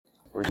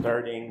We're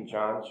starting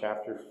John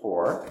chapter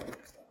 4,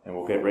 and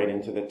we'll get right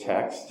into the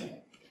text.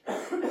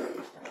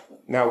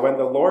 Now, when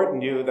the Lord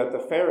knew that the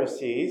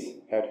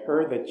Pharisees had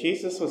heard that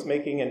Jesus was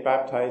making and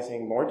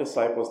baptizing more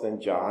disciples than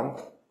John,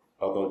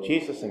 although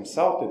Jesus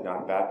himself did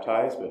not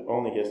baptize, but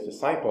only his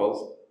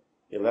disciples,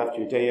 he left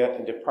Judea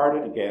and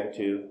departed again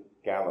to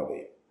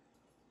Galilee.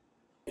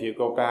 If you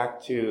go back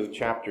to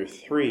chapter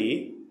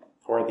 3,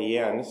 toward the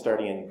end,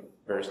 starting in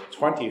verse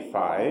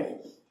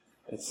 25,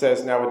 it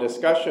says, Now a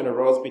discussion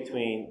arose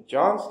between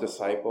John's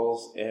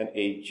disciples and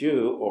a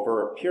Jew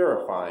over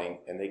purifying,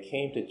 and they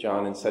came to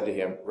John and said to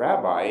him,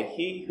 Rabbi,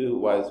 he who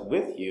was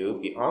with you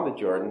beyond the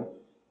Jordan,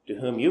 to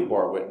whom you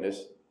bore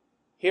witness,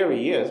 here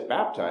he is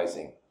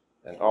baptizing,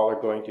 and all are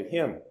going to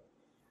him.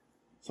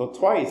 So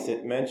twice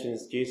it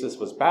mentions Jesus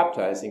was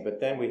baptizing,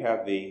 but then we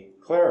have the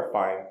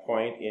clarifying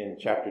point in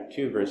chapter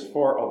 2, verse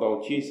 4,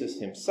 although Jesus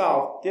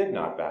himself did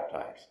not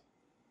baptize.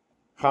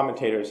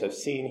 Commentators have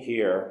seen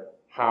here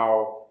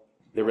how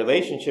the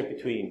relationship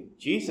between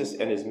Jesus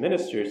and his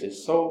ministers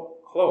is so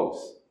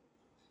close.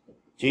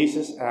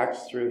 Jesus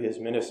acts through his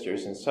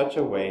ministers in such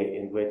a way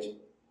in which,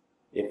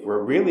 if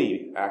we're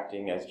really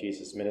acting as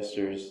Jesus'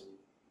 ministers,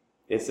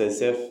 it's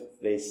as if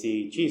they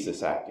see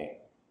Jesus acting.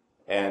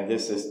 And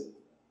this is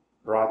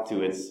brought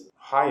to its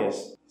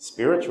highest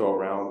spiritual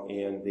realm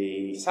in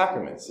the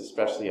sacraments,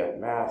 especially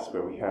at Mass,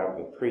 where we have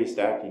the priest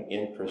acting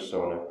in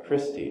persona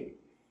Christi.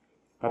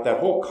 But that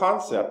whole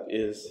concept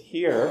is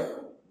here.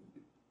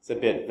 It's a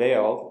bit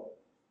veiled,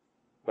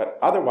 but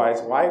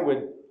otherwise, why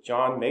would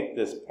John make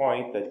this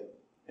point that,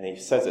 and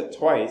he says it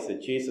twice,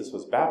 that Jesus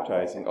was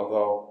baptizing,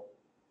 although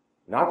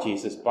not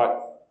Jesus,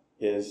 but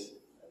his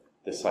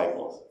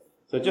disciples?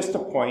 So just a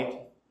point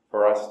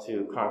for us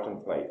to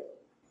contemplate.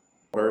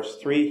 Verse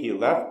 3, he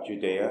left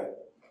Judea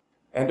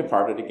and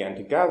departed again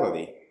to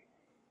Galilee.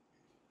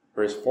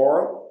 Verse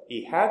 4,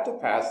 he had to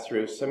pass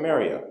through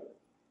Samaria.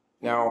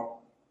 Now,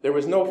 there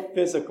was no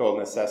physical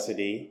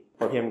necessity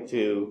for him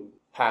to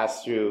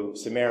pass through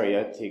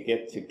Samaria to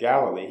get to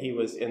Galilee. He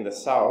was in the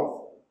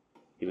south.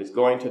 He was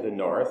going to the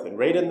north. And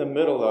right in the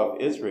middle of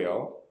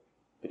Israel,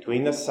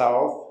 between the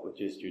south, which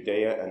is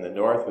Judea, and the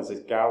north, which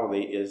is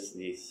Galilee, is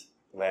the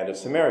land of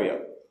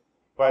Samaria.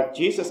 But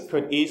Jesus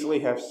could easily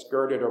have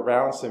skirted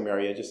around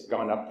Samaria, just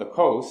gone up the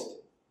coast,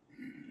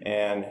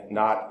 and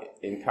not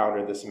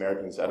encountered the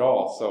Samaritans at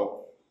all.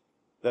 So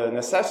the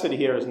necessity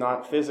here is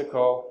not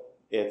physical,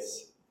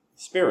 it's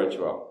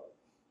spiritual.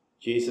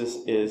 Jesus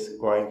is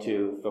going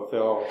to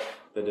fulfill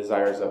the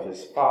desires of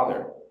his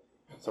Father.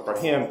 So for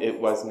him,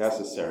 it was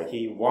necessary.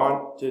 He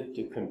wanted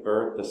to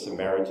convert the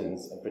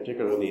Samaritans, and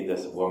particularly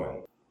this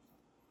woman,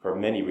 for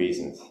many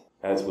reasons,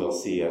 as we'll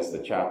see as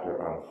the chapter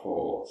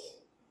unfolds.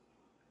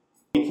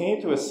 He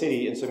came to a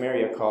city in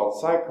Samaria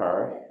called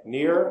Sychar,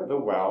 near the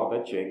well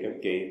that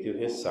Jacob gave to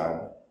his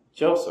son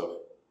Joseph.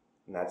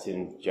 And that's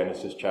in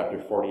Genesis chapter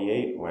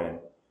 48, when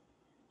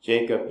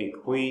Jacob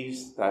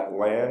bequeaths that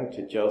land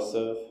to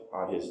Joseph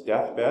on his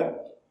deathbed.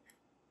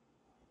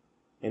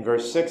 In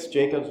verse 6,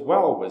 Jacob's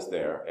well was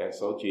there, and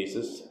so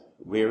Jesus,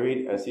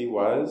 wearied as he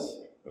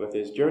was with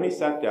his journey,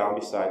 sat down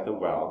beside the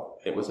well.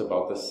 It was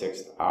about the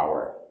 6th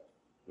hour.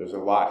 There's a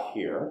lot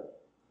here.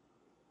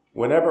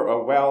 Whenever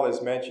a well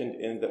is mentioned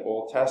in the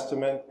Old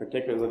Testament,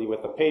 particularly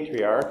with the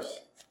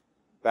patriarchs,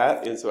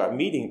 that is a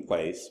meeting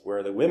place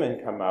where the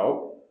women come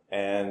out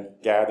and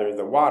gather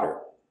the water.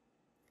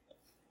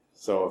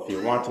 So if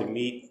you want to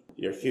meet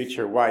your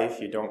future wife,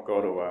 you don't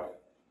go to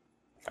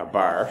a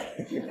bar.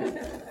 You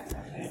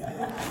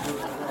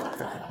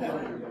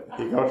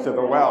go to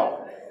the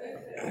well.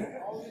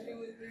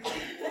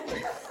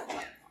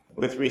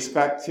 With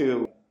respect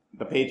to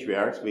the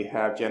patriarchs, we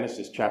have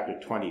Genesis chapter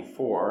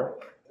 24,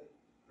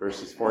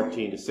 verses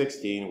 14 to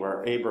 16,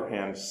 where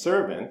Abraham's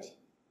servant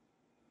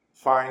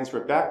finds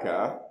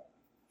Rebekah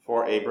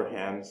for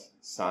Abraham's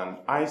son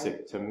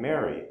Isaac to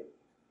marry.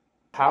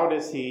 How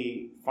does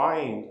he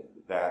find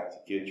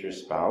that future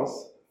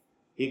spouse?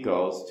 He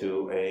goes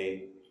to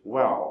a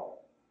well.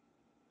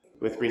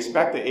 With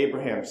respect to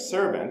Abraham's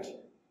servant,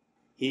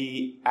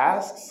 he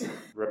asks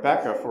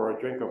Rebekah for a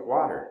drink of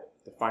water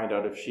to find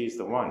out if she's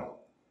the one.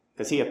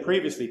 Because he had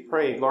previously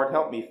prayed, Lord,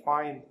 help me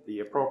find the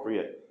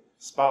appropriate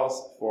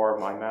spouse for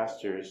my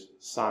master's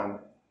son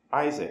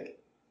Isaac.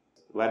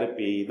 Let it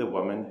be the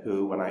woman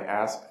who, when I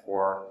ask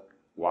for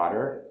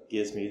water,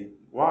 gives me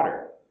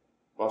water.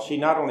 Well, she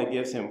not only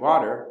gives him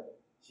water,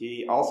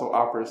 she also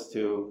offers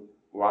to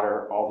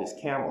water all his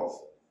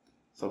camels.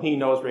 So he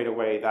knows right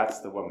away that's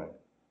the woman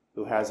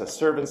who has a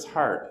servant's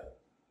heart,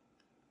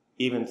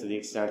 even to the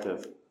extent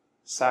of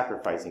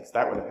sacrificing, because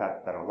that would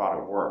have been a lot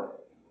of work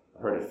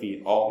for her to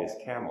feed all his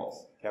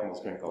camels.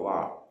 Camels drink a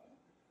lot.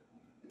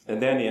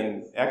 And then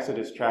in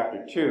Exodus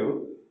chapter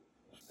 2,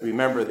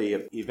 remember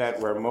the event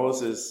where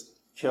Moses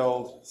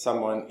killed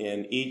someone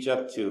in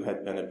Egypt who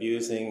had been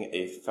abusing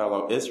a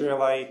fellow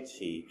Israelite.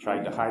 He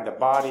tried to hide the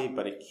body,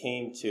 but it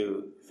came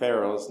to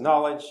Pharaoh's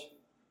knowledge.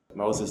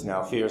 Moses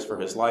now fears for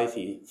his life.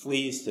 He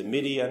flees to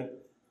Midian,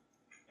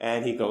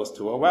 and he goes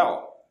to a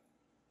well.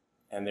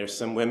 And there's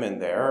some women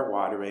there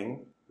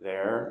watering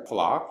their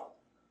flock.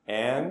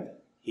 and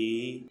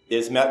he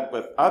is met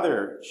with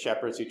other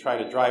shepherds who try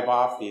to drive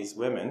off these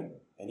women,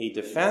 and he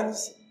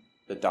defends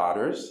the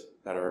daughters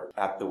that are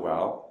at the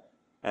well.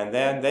 And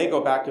then they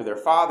go back to their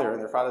father,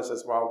 and their father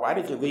says, well, why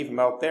did you leave him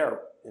out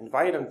there?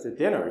 Invite him to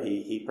dinner.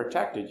 He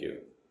protected you.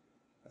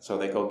 So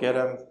they go get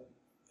him,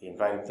 they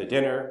invite him to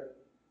dinner,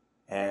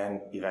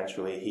 and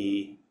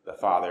eventually the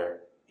father,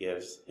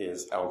 gives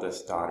his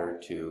eldest daughter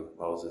to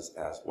Moses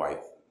as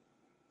wife,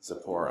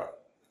 Zipporah.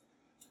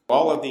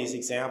 All of these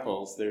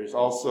examples, there's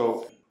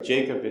also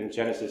Jacob in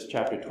Genesis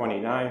chapter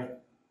 29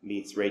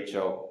 meets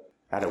Rachel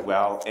at a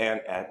well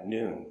and at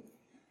noon.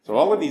 So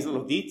all of these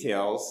little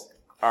details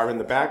are in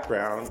the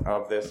background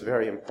of this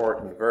very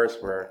important verse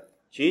where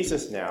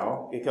Jesus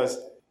now, because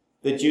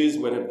the Jews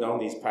would have known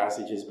these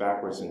passages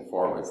backwards and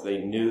forwards,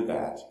 they knew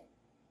that.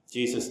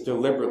 Jesus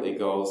deliberately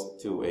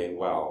goes to a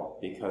well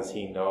because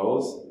he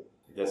knows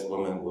this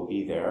woman will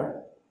be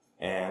there,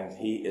 and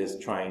he is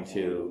trying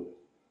to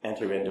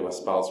enter into a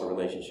spousal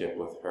relationship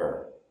with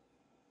her.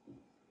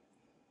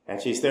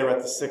 And she's there at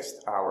the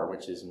 6th hour,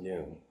 which is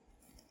noon,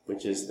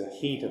 which is the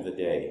heat of the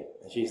day.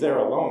 And she's there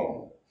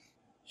alone.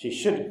 She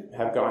should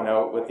have gone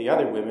out with the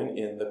other women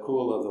in the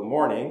cool of the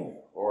morning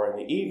or in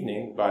the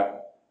evening,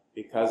 but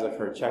because of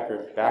her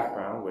checkered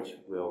background, which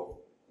we'll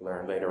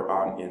learn later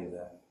on in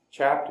the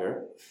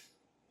chapter,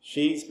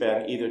 she's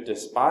been either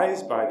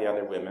despised by the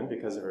other women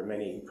because of her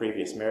many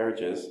previous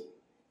marriages,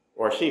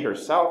 or she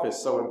herself is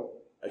so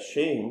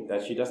ashamed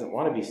that she doesn't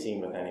want to be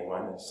seen with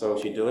anyone, and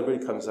so she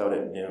deliberately comes out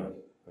at noon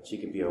when she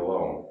can be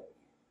alone.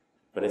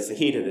 But it's the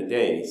heat of the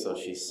day, so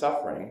she's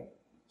suffering.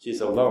 She's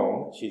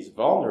alone. She's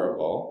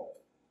vulnerable,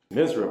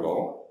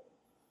 miserable.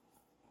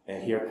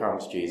 And here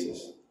comes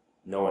Jesus,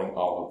 knowing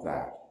all of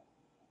that.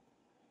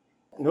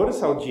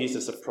 Notice how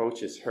Jesus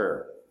approaches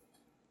her.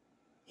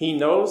 He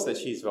knows that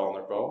she's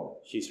vulnerable,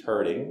 she's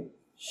hurting,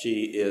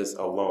 she is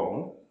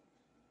alone.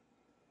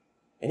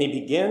 And he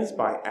begins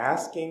by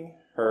asking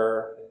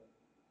her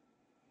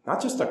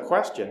not just a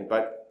question,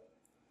 but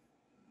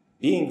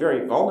being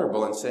very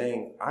vulnerable and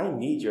saying, I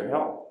need your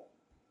help.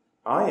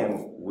 I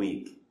am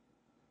weak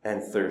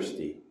and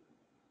thirsty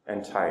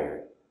and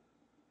tired.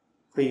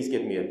 Please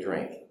give me a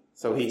drink.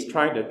 So he's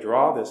trying to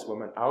draw this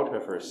woman out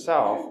of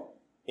herself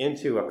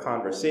into a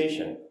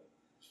conversation,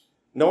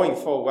 knowing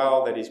full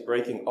well that he's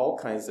breaking all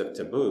kinds of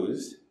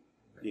taboos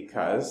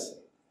because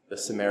the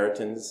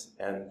Samaritans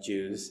and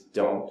Jews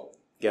don't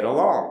get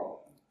along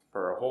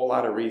for a whole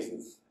lot of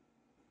reasons.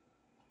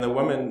 The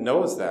woman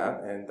knows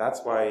that, and that's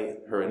why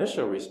her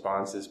initial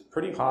response is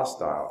pretty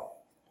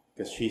hostile,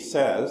 because she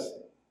says,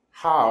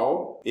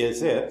 how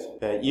is it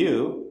that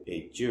you,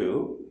 a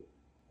Jew,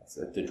 that's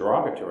a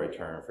derogatory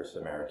term for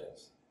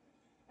Samaritans,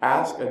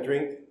 ask a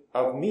drink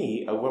of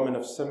me, a woman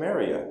of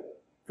Samaria?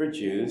 For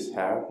Jews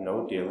have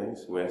no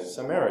dealings with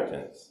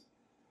Samaritans.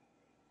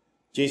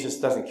 Jesus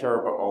doesn't care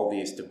about all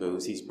these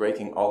taboos. He's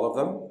breaking all of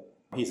them.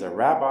 He's a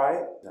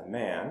rabbi, a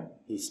man.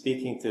 He's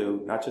speaking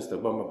to not just a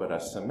woman, but a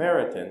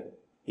Samaritan.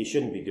 He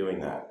shouldn't be doing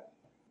that.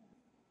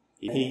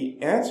 He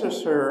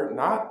answers her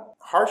not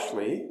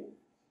harshly,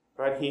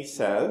 but he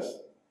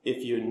says,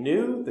 if you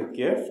knew the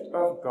gift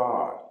of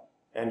God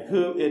and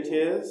who it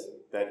is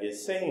that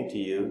is saying to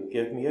you,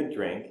 give me a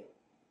drink,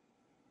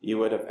 you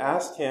would have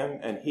asked him,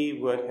 and he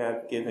would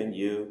have given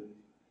you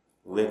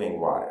living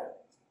water.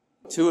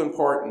 Two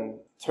important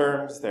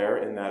terms there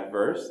in that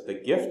verse, the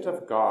gift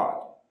of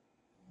God.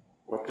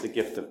 What does the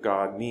gift of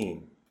God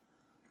mean?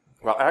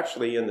 Well,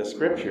 actually, in the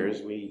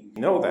scriptures, we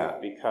know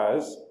that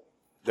because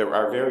there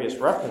are various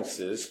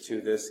references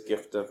to this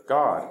gift of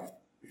God.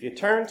 If you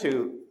turn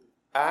to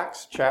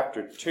Acts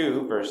chapter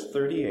 2, verse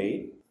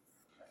 38,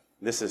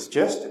 this is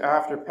just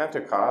after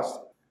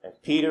Pentecost, and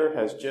Peter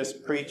has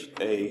just preached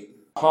a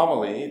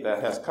homily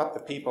that has cut the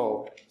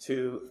people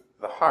to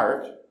the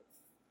heart,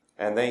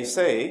 and they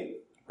say,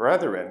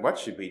 brethren, what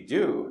should we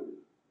do?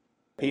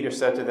 Peter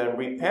said to them,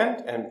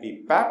 repent and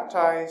be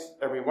baptized,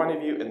 every one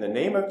of you, in the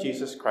name of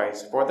Jesus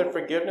Christ, for the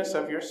forgiveness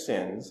of your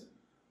sins,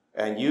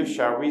 and you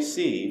shall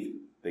receive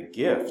the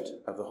gift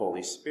of the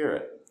Holy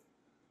Spirit.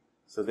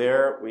 So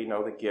there we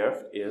know the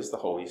gift is the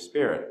Holy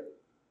Spirit.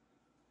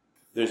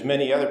 There's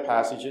many other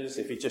passages.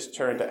 If you just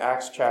turn to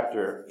Acts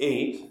chapter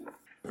 8,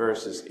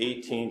 verses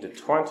 18 to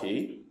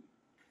 20.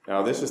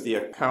 Now, this is the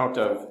account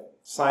of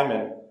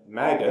Simon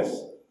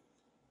Magus.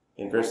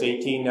 In verse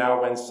 18,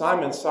 now when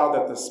Simon saw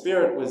that the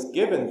Spirit was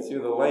given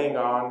through the laying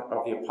on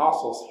of the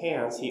apostles'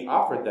 hands, he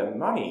offered them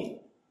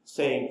money,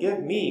 saying,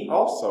 give me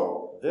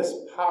also this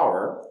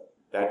power,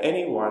 that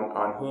anyone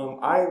on whom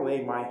I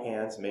lay my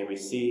hands may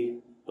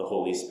receive the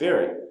Holy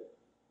Spirit.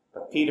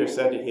 But Peter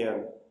said to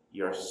him,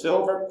 your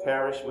silver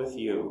perish with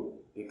you,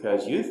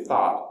 because you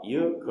thought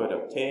you could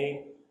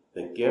obtain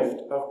the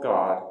gift of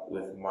God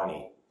with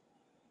money.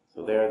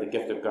 So there, the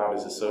gift of God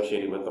is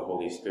associated with the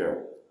Holy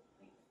Spirit.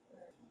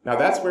 Now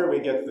that's where we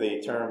get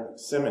the term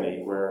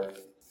simony, where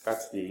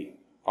that's the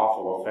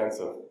awful offense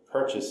of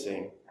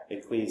purchasing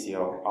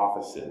ecclesial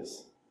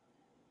offices,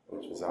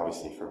 which was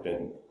obviously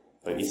forbidden.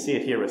 But you see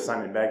it here with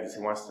Simon Magus,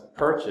 who wants to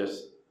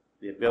purchase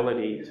the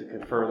ability to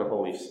confer the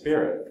Holy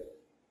Spirit.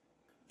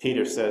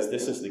 Peter says,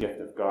 this is the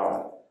gift of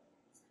God.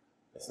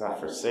 It's not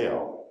for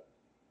sale.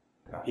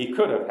 Now, he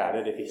could have had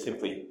it if he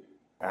simply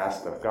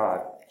asked of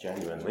God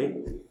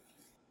genuinely.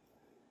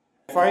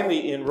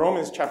 Finally, in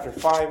Romans chapter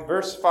 5,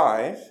 verse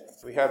 5,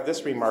 we have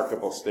this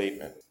remarkable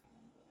statement.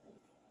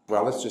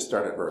 Well, let's just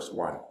start at verse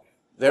 1.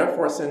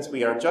 Therefore, since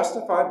we are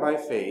justified by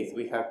faith,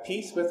 we have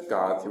peace with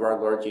God through our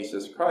Lord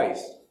Jesus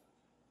Christ.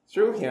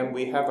 Through him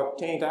we have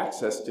obtained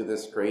access to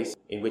this grace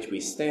in which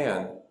we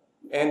stand,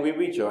 and we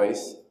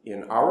rejoice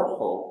in our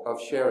hope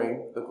of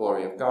sharing the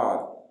glory of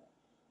God.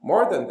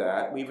 More than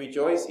that, we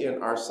rejoice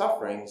in our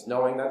sufferings,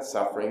 knowing that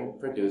suffering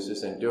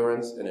produces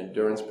endurance, and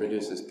endurance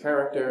produces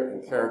character,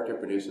 and character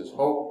produces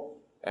hope.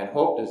 And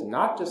hope does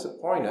not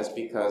disappoint us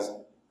because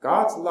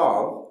God's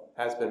love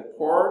has been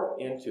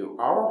poured into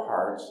our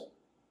hearts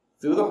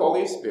through the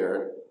Holy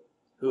Spirit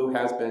who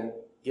has been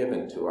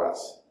given to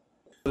us.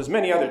 There's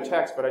many other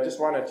texts, but I just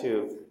wanted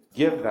to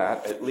give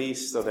that at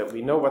least so that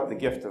we know what the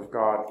gift of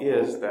God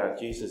is that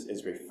Jesus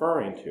is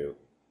referring to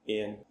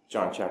in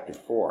John chapter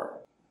 4.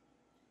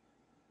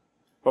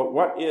 But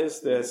what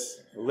is this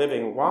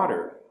living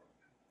water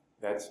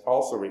that's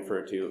also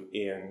referred to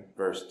in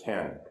verse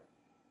 10?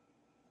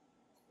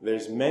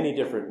 There's many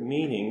different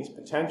meanings,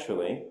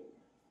 potentially.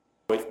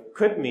 It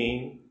could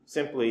mean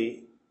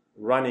simply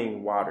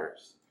running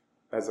waters,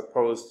 as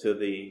opposed to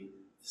the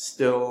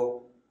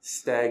still,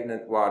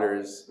 stagnant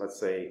waters, let's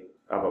say,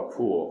 of a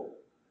pool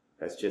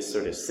that's just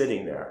sort of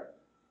sitting there.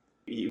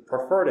 You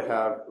prefer to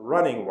have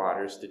running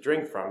waters to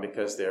drink from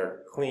because they're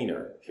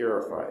cleaner,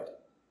 purified.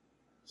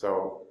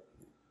 So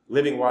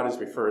living waters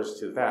refers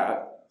to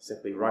that,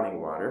 simply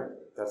running water.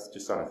 That's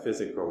just on a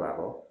physical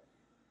level.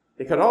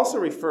 It could also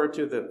refer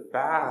to the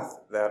bath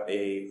that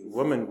a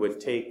woman would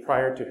take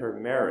prior to her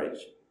marriage.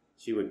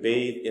 She would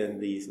bathe in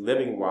these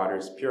living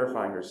waters,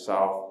 purifying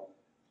herself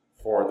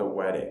for the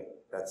wedding.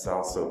 That's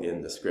also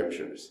in the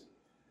scriptures.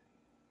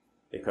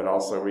 It could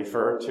also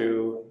refer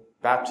to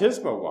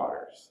baptismal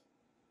waters.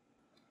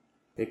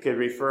 It could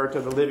refer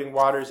to the living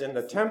waters in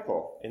the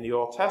temple in the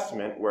Old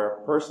Testament, where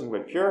a person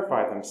would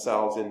purify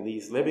themselves in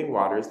these living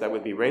waters that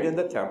would be right in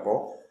the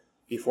temple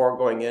before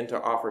going in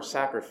to offer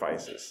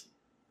sacrifices.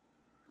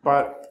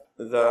 But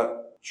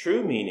the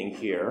true meaning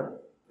here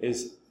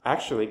is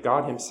actually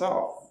God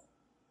himself,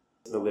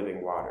 the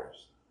living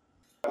waters.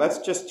 Let's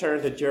just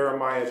turn to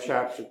Jeremiah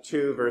chapter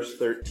 2, verse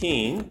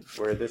 13,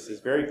 where this is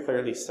very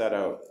clearly set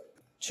out.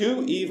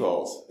 2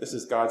 evils, this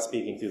is God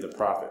speaking through the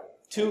prophet,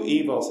 2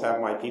 evils have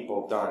my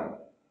people done.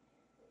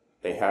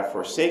 They have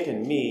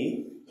forsaken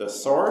me, the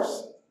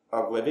source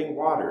of living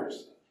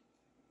waters.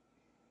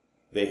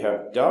 They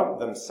have dug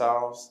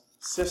themselves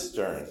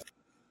cisterns,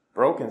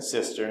 broken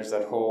cisterns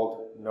that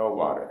hold no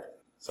water.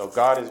 So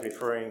God is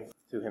referring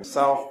to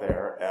himself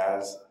there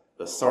as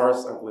the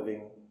source of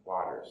living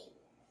waters.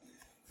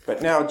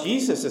 But now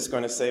Jesus is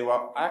going to say,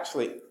 well,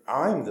 actually,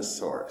 I'm the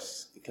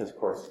source. Because, of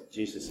course,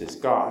 Jesus is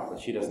God, but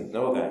she doesn't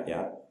know that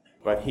yet.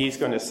 But he's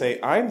going to say,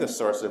 I'm the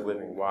source of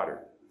living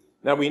water.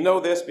 Now, we know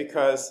this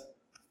because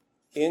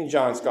in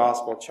John's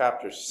Gospel,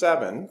 chapter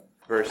 7,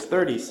 verse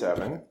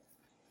 37,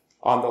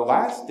 on the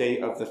last day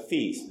of the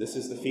feast, this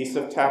is the Feast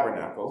of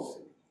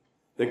Tabernacles,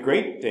 the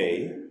great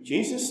day,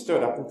 Jesus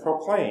stood up and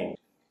proclaimed,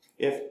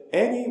 if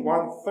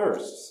anyone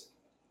thirsts,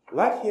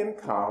 let him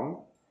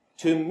come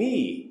to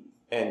me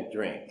and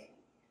drink.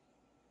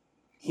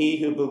 He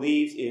who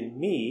believes in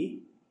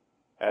me,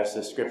 as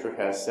the scripture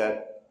has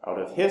said, out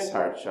of his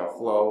heart shall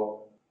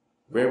flow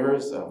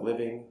rivers of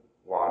living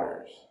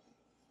waters.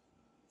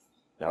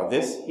 Now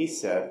this he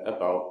said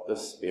about the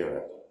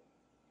Spirit.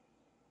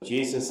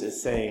 Jesus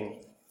is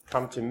saying,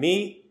 come to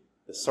me,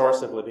 the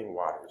source of living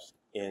waters,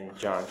 in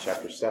John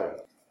chapter 7.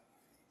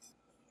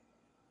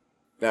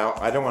 Now,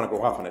 I don't want to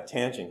go off on a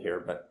tangent here,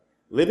 but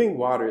living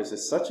waters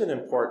is such an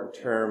important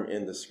term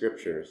in the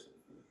scriptures.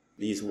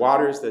 These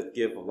waters that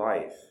give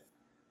life,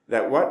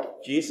 that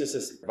what Jesus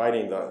is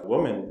inviting the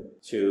woman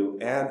to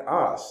and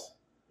us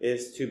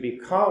is to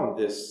become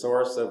this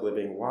source of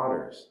living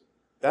waters.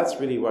 That's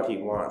really what he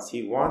wants.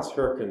 He wants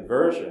her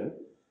conversion.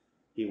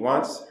 He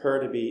wants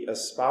her to be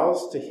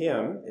espoused to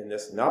him in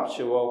this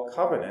nuptial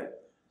covenant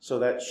so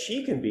that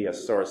she can be a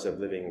source of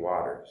living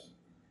waters.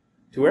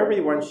 To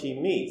everyone she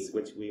meets,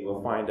 which we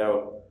will find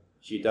out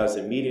she does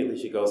immediately,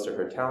 she goes to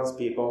her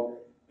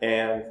townspeople,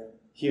 and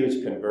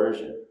huge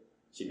conversion.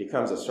 She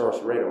becomes a source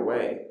right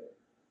away.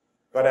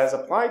 But as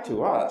applied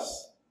to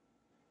us,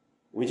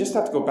 we just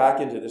have to go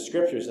back into the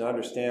scriptures and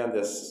understand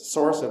this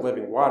source of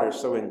living water.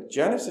 So in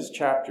Genesis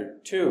chapter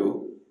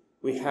 2,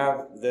 we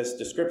have this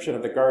description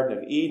of the Garden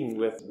of Eden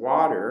with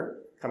water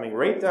coming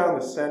right down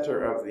the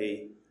center of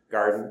the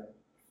garden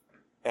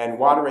and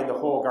watering the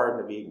whole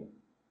Garden of Eden,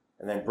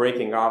 and then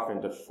breaking off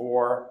into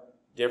 4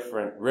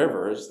 different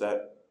rivers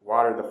that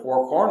water the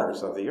 4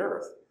 corners of the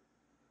earth.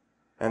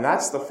 And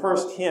that's the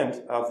first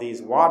hint of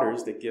these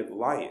waters that give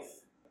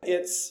life.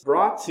 It's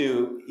brought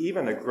to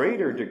even a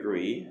greater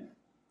degree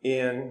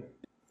in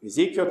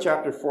Ezekiel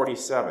chapter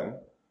 47.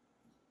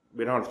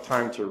 We don't have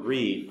time to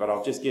read, but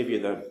I'll just give you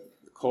the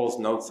Cole's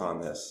notes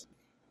on this.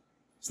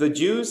 So the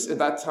Jews at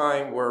that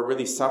time were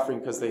really suffering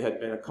because they had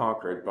been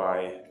conquered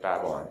by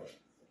Babylon.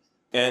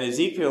 And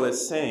Ezekiel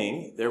is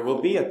saying there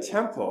will be a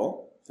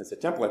temple, since the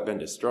temple had been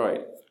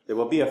destroyed, there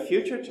will be a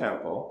future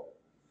temple,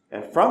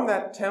 and from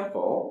that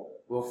temple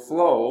will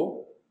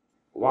flow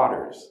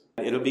waters.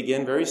 It'll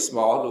begin very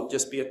small, it'll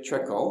just be a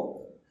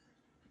trickle,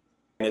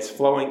 and it's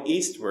flowing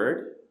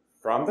eastward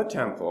from the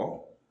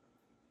temple.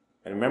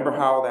 And remember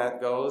how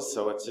that goes?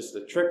 So it's just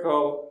a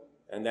trickle,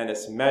 and then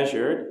it's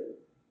measured.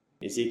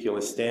 Ezekiel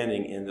is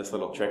standing in this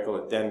little trickle.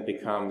 It then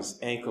becomes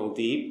ankle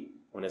deep.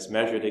 When it's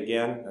measured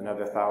again,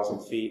 another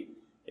 1,000 feet,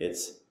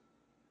 it's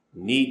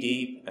knee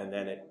deep, and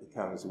then it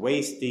becomes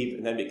waist deep,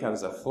 and then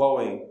becomes a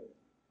flowing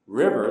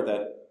river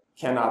that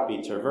cannot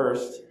be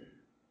traversed.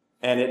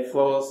 And it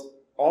flows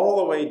all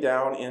the way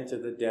down into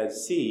the Dead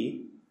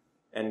Sea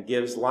and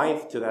gives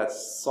life to that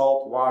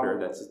salt water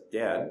that's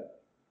dead.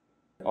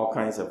 All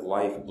kinds of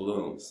life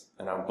blooms.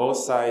 And on both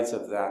sides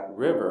of that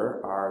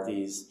river are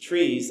these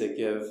trees that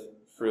give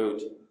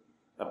fruit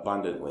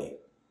abundantly.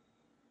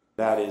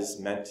 That is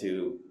meant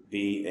to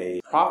be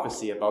a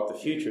prophecy about the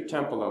future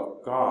temple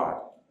of God.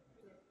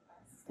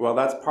 Well,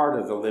 that's part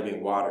of the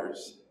living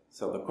waters.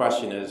 So the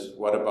question is,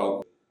 what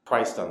about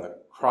Christ on the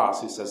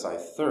cross who says, I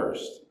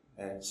thirst?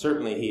 And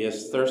certainly he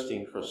is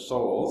thirsting for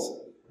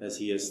souls, as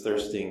he is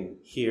thirsting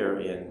here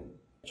in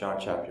John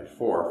chapter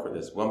 4 for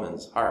this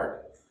woman's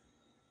heart.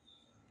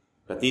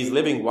 But these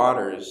living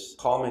waters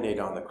culminate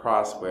on the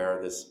cross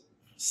where this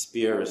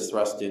spear is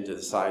thrust into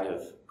the side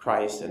of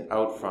Christ, and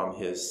out from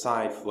his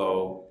side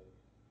flow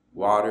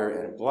water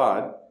and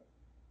blood.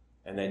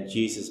 And then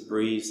Jesus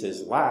breathes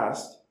his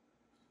last,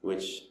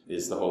 which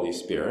is the Holy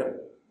Spirit.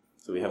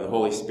 So we have the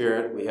Holy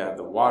Spirit, we have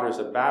the waters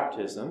of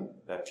baptism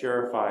that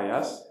purify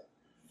us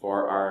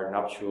for our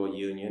nuptial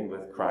union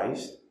with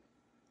Christ.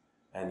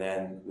 And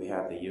then we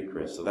have the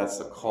Eucharist. So that's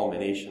the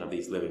culmination of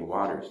these living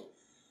waters.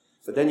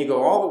 But then you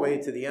go all the way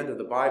to the end of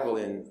the Bible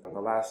in the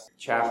last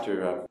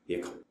chapter of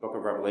the book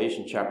of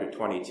Revelation, chapter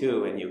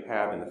 22, and you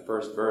have in the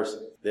first verse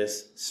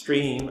this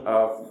stream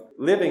of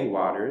living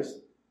waters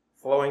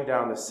flowing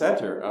down the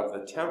center of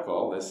the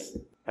temple, this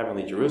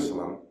heavenly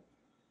Jerusalem.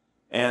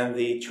 And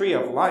the tree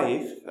of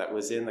life that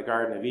was in the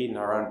Garden of Eden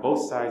are on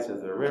both sides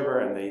of the river,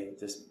 and they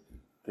just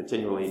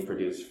continually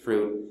produce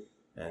fruit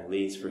and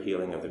leads for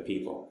healing of the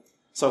people.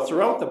 So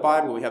throughout the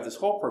Bible, we have this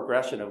whole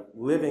progression of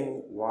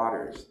living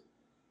waters.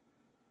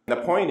 The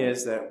point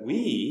is that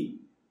we,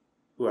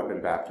 who have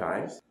been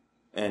baptized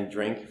and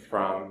drink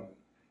from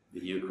the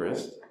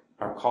Eucharist,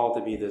 are called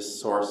to be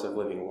this source of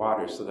living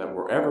water, so that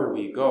wherever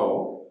we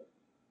go,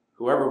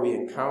 whoever we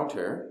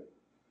encounter,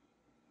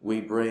 we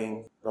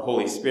bring the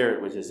Holy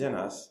Spirit, which is in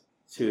us,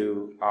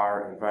 to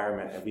our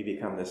environment, and we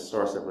become this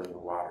source of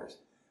living waters.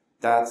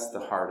 That's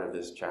the heart of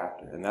this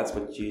chapter, and that's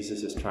what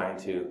Jesus is trying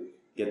to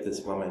get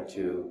this woman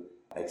to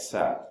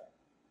accept,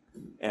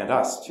 and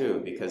us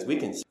too, because we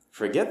can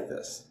forget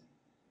this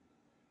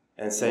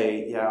and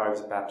say, yeah, I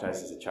was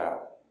baptized as a child,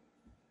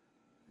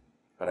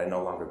 but I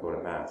no longer go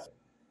to Mass.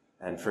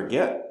 And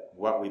forget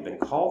what we've been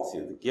called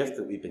to, the gift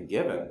that we've been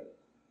given.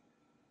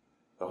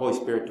 The Holy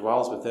Spirit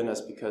dwells within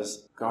us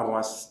because God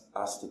wants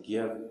us to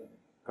give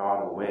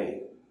God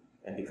away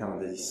and become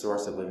the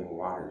source of living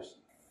waters.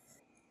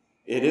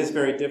 It is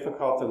very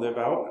difficult to live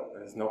out,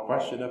 there's no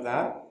question of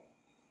that.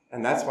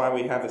 And that's why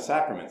we have the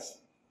sacraments.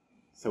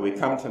 So we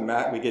come to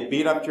Mass, we get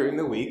beat up during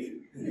the week.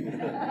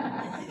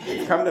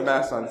 We come to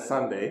Mass on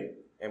Sunday,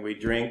 and we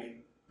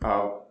drink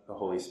of the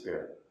Holy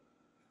Spirit.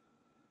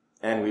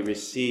 And we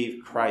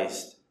receive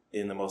Christ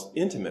in the most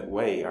intimate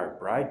way, our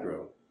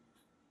bridegroom,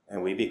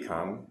 and we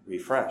become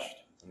refreshed.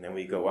 And then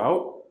we go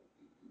out,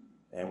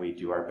 and we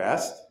do our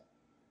best,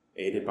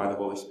 aided by the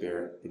Holy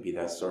Spirit, to be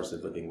that source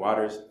of living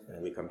waters, and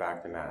then we come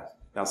back to Mass.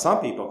 Now,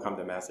 some people come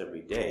to Mass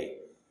every day.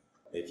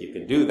 If you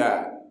can do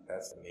that,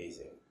 that's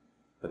amazing.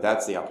 But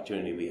that's the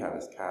opportunity we have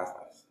as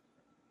Catholics.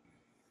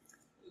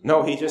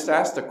 No, he just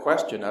asked a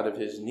question out of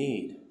his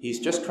need.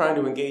 He's just trying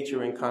to engage you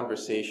in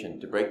conversation,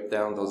 to break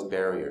down those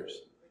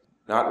barriers.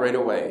 Not right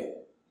away.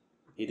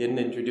 He didn't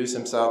introduce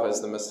himself as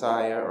the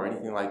Messiah or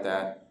anything like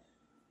that.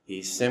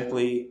 He's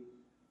simply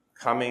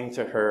coming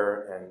to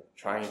her and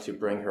trying to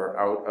bring her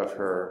out of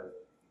her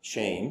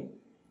shame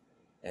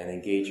and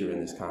engage her in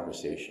this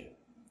conversation.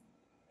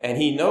 And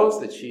he knows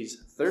that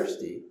she's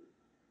thirsty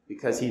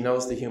because he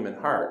knows the human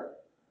heart,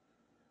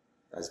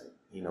 as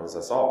he knows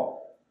us all.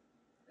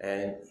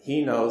 And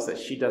he knows that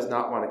she does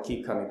not want to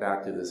keep coming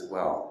back to this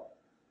well.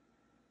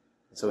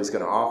 So he's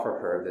going to offer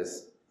her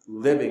this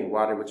living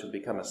water, which will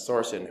become a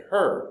source in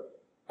her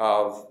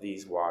of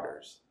these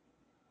waters.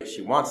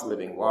 She wants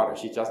living water.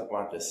 She doesn't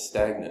want this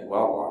stagnant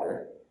well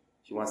water.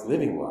 She wants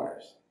living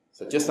waters.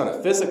 So just on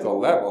a physical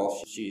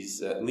level,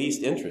 she's at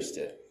least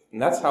interested. And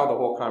that's how the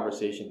whole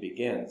conversation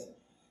begins.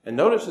 And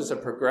notice there's a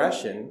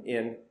progression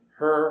in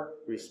her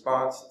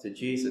response to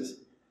Jesus.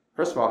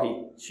 First of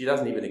all, she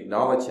doesn't even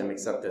acknowledge him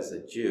except as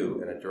a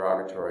Jew in a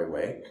derogatory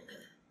way.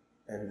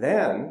 And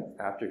then,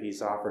 after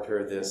he's offered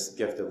her this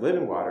gift of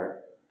living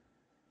water,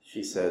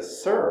 she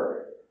says,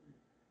 "Sir,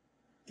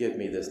 give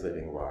me this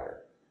living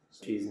water."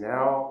 She's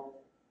now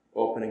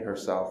opening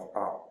herself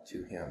up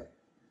to him.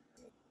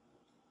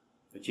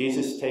 But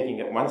Jesus, taking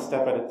it one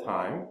step at a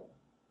time,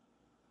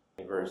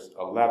 in verse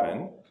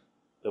 11,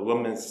 the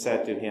woman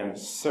said to him,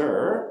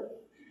 "Sir,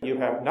 you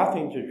have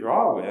nothing to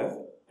draw with,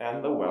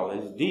 and the well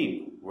is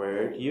deep.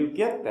 Where do you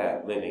get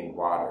that living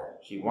water?"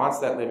 She wants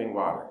that living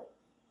water.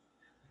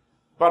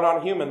 But on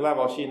a human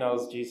level, she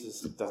knows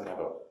Jesus doesn't have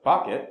a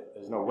bucket.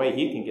 There's no way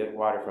he can get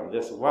water from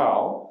this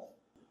well.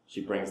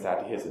 She brings that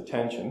to his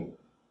attention.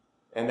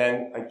 And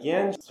then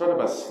again, sort of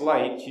a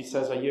slight, she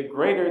says, "Are you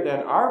greater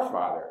than our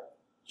father,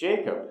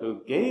 Jacob,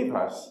 who gave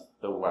us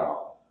the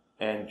well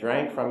and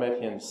drank from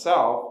it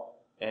himself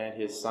and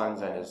his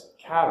sons and his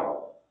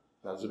cattle?"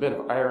 Now, there's a bit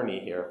of irony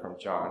here from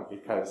John,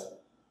 because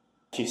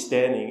she's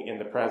standing in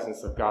the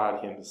presence of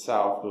God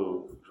himself,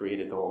 who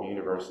created the whole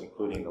universe,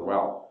 including the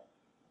well.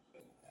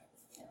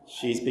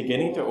 She's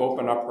beginning to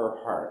open up her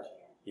heart,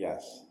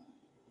 yes,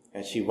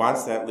 and she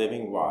wants that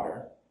living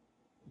water.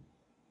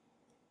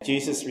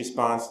 Jesus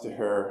responds to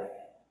her,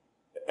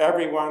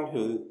 "Everyone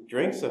who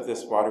drinks of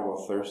this water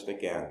will thirst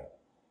again.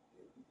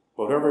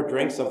 But whoever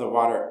drinks of the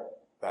water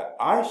that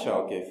I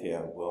shall give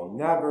him will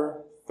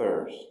never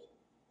thirst.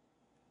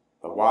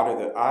 The water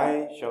that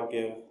I shall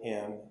give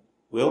him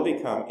will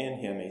become in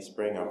him a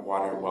spring of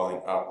water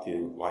welling up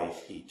to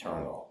life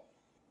eternal."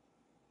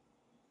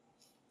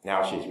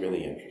 Now she's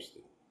really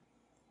interested.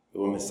 The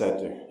woman said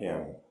to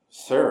him,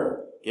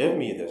 "Sir, give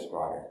me this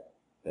water,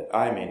 that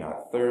I may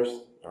not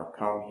thirst nor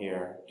come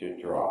here to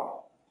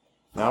draw."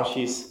 Now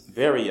she's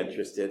very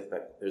interested,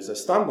 but there's a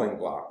stumbling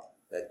block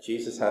that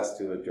Jesus has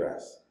to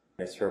address.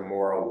 It's her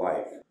moral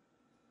life,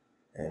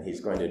 and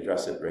he's going to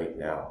address it right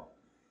now.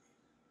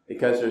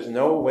 Because there's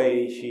no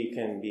way she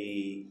can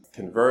be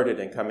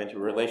converted and come into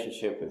a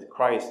relationship with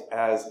Christ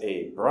as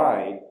a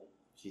bride.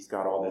 She's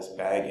got all this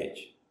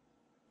baggage.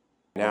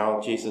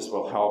 Now Jesus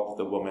will help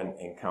the woman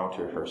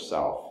encounter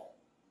herself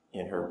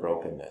in her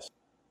brokenness,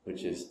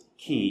 which is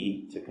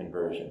key to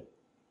conversion,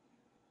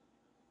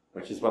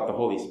 which is what the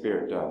Holy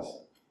Spirit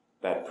does.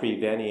 That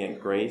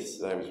prevenient grace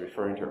that I was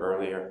referring to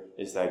earlier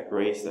is that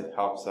grace that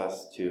helps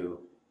us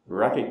to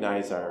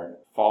recognize our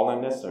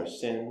fallenness, our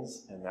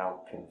sins, and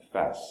now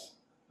confess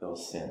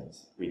those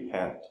sins,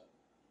 repent,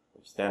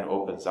 which then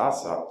opens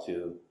us up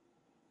to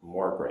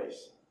more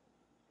grace.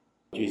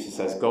 Jesus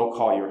says, "Go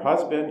call your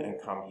husband and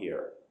come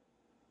here."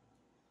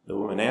 The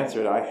woman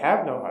answered, "I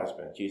have no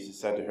husband." Jesus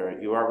said to her,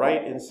 "You are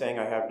right in saying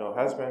I have no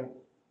husband,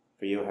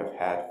 for you have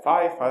had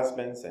 5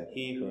 husbands, and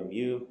he whom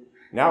you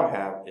now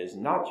have is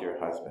not your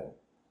husband.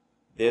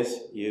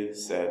 This you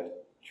said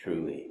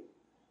truly."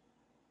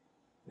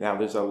 Now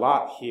there's a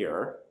lot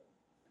here.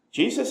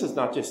 Jesus is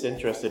not just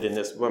interested in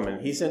this woman,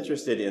 he's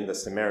interested in the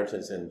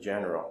Samaritans in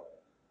general.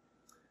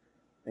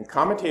 And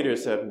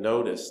commentators have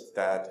noticed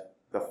that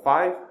the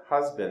 5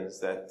 husbands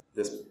that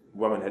this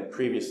woman had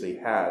previously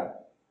had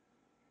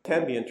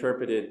can be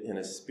interpreted in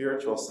a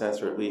spiritual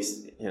sense, or at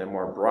least in a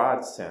more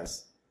broad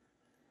sense,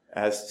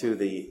 as to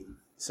the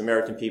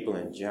Samaritan people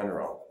in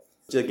general.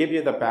 To give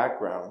you the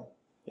background,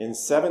 in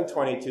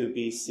 722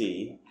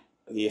 BC,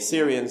 the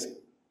Assyrians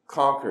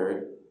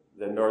conquered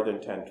the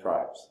northern 10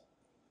 tribes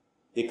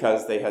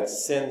because they had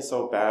sinned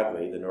so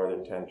badly, the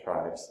northern 10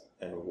 tribes,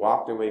 and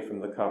walked away from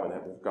the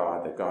covenant with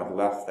God, that God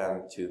left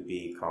them to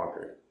be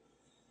conquered.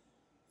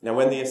 Now,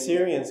 when the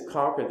Assyrians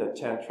conquered the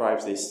 10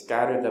 tribes, they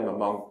scattered them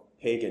among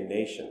pagan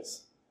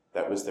nations.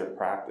 That was their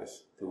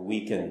practice, to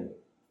weaken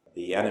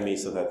the enemy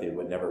so that they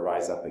would never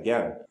rise up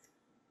again.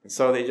 And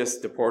so they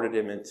just deported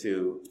him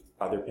into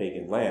other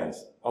pagan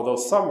lands, although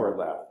some were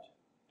left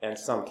and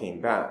some came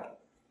back.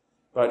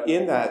 But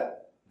in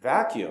that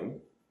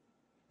vacuum,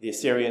 the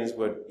Assyrians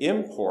would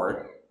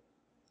import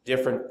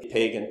different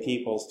pagan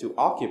peoples to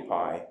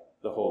occupy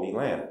the Holy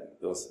Land,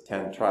 those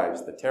 10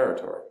 tribes, the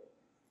territory.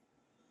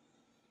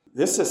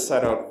 This is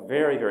set out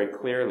very, very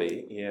clearly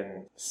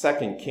in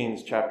 2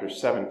 Kings chapter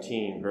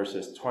 17,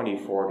 verses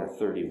 24 to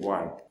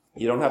 31.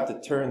 You don't have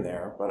to turn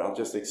there, but I'll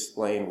just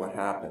explain what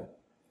happened.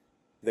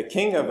 The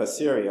king of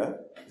Assyria,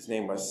 his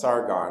name was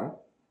Sargon,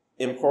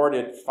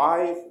 imported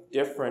 5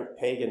 different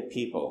pagan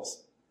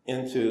peoples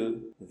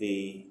into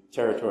the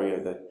territory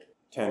of the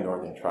 10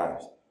 northern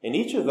tribes. And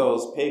each of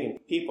those pagan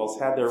peoples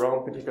had their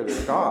own particular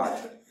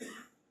god,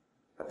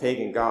 a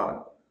pagan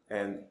god.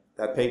 And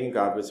that pagan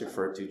god was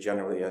referred to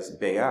generally as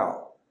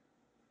Baal.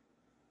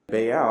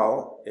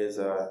 Baal is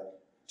a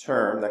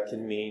term that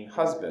can mean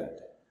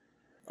husband,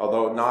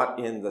 although not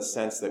in the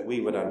sense that we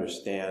would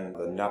understand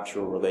the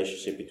nuptial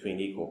relationship between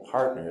equal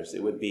partners.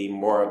 It would be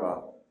more of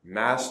a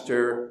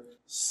master,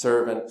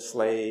 servant,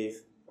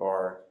 slave,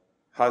 or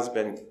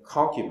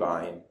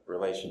husband-concubine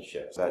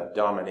relationship, that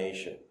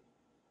domination.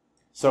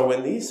 So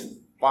when these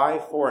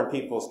 5 foreign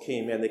peoples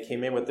came in, they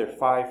came in with their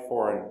 5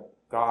 foreign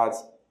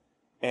gods,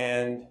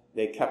 and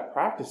they kept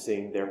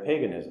practicing their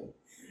paganism.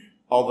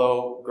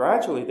 Although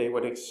gradually they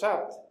would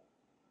accept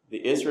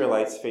the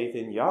Israelites' faith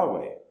in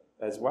Yahweh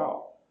as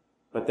well.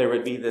 But there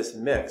would be this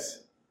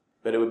mix.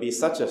 But it would be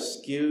such a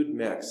skewed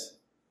mix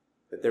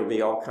that there would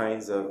be all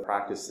kinds of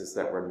practices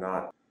that were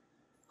not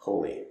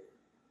holy.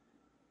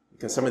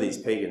 Because some of these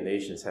pagan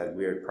nations had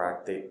weird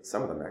practice.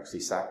 Some of them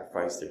actually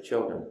sacrificed their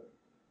children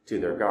to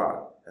their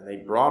god. And they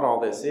brought all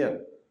this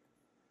in.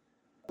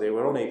 They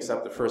would only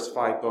accept the first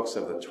 5 books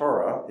of the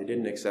Torah. They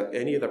didn't accept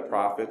any of the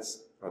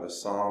prophets or the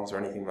Psalms or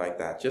anything like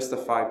that. Just the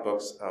 5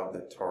 books of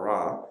the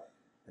Torah.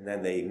 And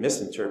then they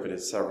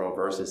misinterpreted several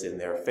verses in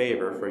their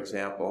favor. For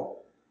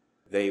example,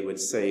 they would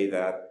say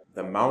that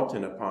the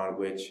mountain upon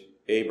which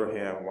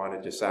Abraham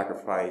wanted to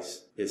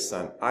sacrifice his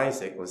son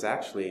Isaac was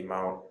actually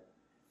Mount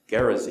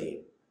Gerizim.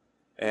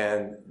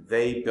 And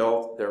they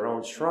built their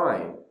own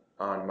shrine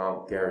on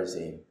Mount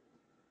Gerizim.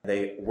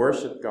 They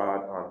worshiped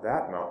God on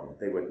that mountain.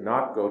 They would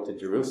not go to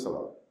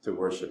Jerusalem to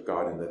worship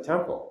God in the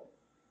temple.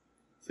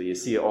 So you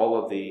see all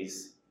of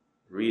these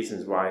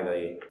reasons why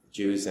the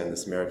Jews and the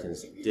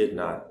Samaritans did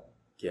not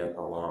get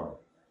along.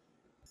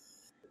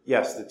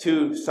 Yes, the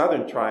 2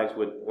 southern tribes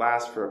would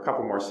last for a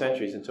couple more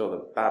centuries until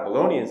the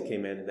Babylonians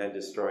came in and then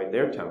destroyed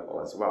their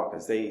temple as well,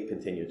 because they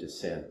continued to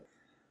sin.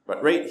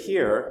 But right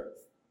here,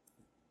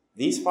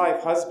 these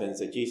 5 husbands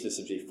that Jesus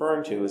is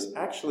referring to is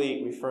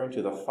actually referring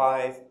to the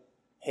 5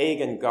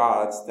 pagan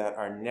gods that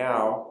are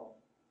now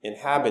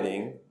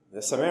inhabiting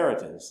the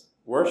Samaritans'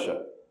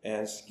 worship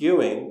and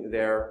skewing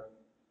their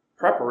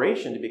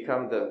preparation to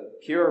become the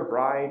pure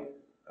bride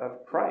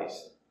of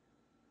Christ.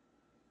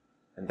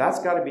 And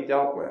that's got to be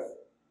dealt with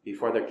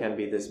before there can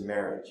be this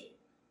marriage.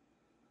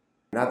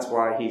 And that's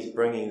why he's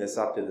bringing this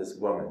up to this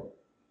woman.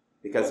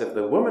 Because if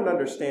the woman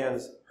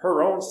understands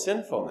her own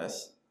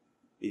sinfulness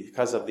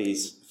because of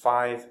these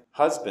 5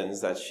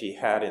 husbands that she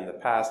had in the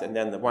past, and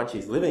then the one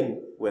she's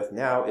living with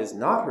now is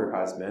not her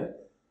husband,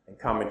 and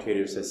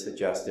commentators have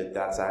suggested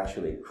that's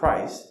actually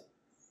Christ,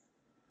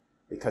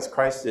 because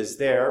Christ is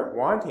there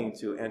wanting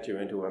to enter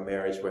into a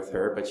marriage with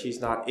her, but she's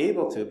not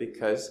able to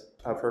because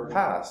of her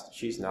past.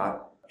 She's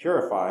not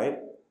purified,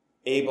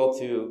 able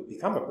to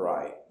become a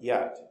bride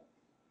yet.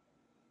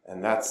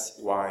 And that's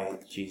why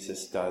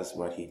Jesus does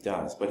what he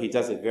does. But he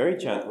does it very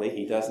gently.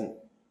 He doesn't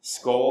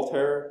scold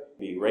her,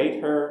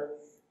 berate her.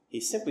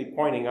 He's simply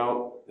pointing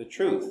out the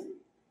truth.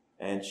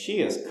 And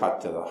she is cut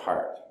to the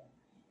heart.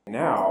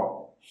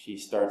 Now she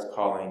starts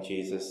calling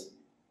Jesus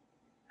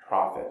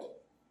prophet,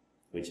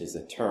 which is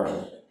a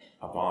term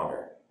of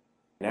honor.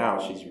 Now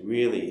she's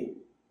really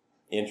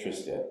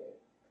interested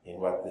in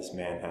what this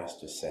man has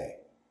to say.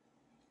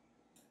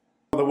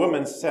 The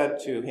woman said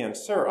to him,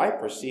 "Sir, I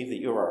perceive that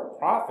you are a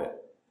prophet.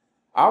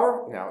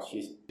 Now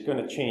she's going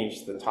to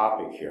change the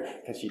topic here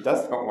because she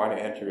doesn't want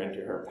to enter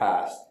into her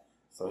past.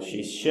 So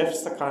she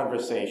shifts the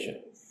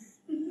conversation.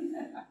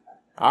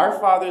 Our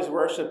fathers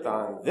worshipped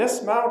on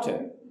this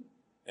mountain,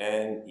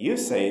 and you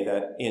say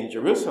that in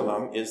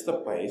Jerusalem is the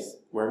place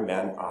where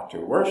men ought to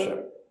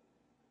worship."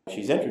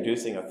 She's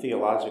introducing a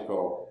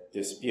theological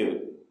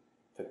dispute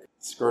to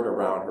skirt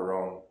around her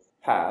own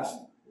past.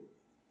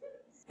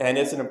 And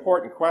it's an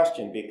important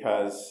question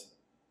because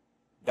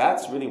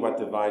that's really what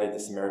divided the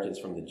Samaritans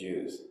from the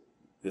Jews.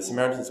 The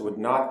Samaritans would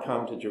not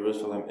come to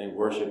Jerusalem and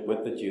worship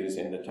with the Jews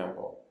in the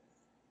temple.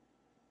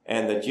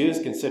 And the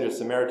Jews considered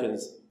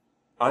Samaritans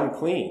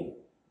unclean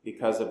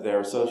because of their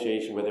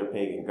association with their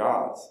pagan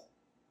gods.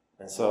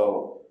 And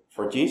so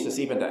for Jesus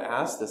even to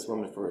ask this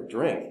woman for a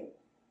drink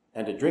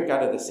and to drink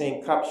out of the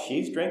same cup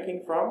she's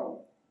drinking from,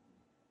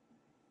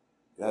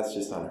 that's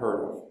just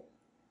unheard of.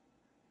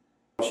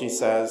 She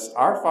says,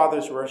 "Our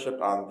fathers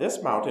worshipped on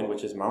this mountain,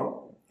 which is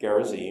Mount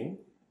Gerizim,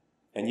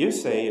 and you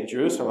say in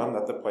Jerusalem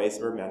that the place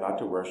where men ought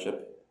to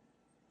worship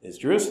is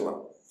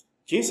Jerusalem."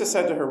 Jesus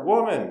said to her,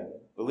 "Woman,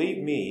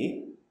 believe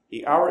me,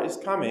 the hour is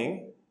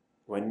coming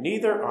when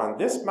neither on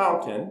this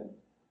mountain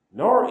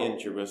nor in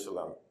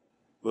Jerusalem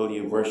will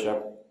you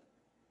worship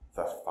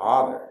the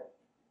Father."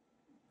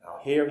 Now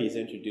here he's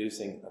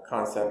introducing a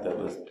concept that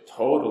was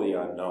totally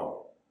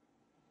unknown.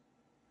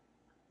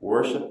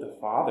 Worship the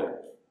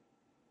Father.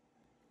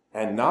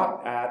 And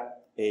not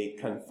at a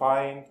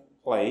confined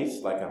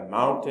place like a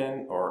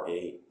mountain or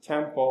a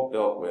temple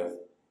built with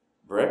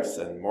bricks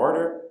and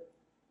mortar.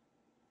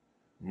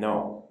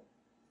 No.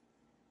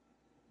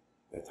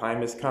 The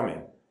time is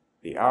coming.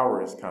 The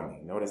hour is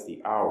coming. Notice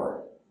the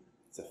hour.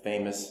 It's a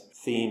famous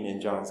theme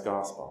in John's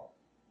Gospel,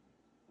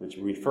 which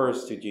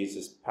refers to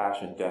Jesus'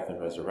 passion, death,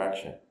 and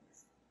resurrection.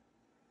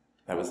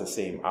 That was the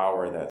same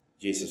hour that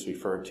Jesus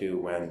referred to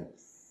when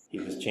he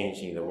was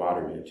changing the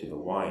water into the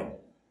wine.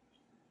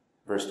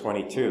 Verse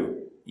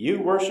 22,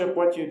 "You worship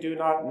what you do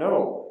not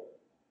know.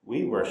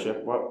 We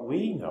worship what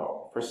we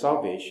know, for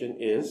salvation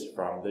is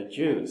from the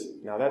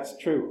Jews." Now that's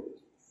true,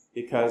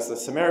 because the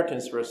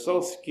Samaritans were so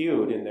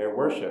skewed in their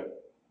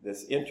worship,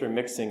 this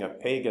intermixing of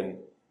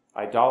pagan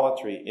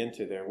idolatry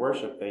into their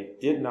worship, they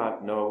did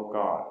not know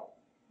God.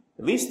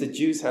 At least the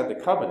Jews had the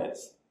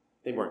covenants.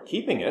 They weren't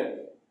keeping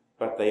it,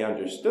 but they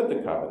understood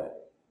the covenant.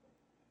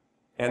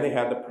 And they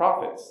had the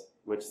prophets,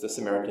 which the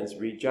Samaritans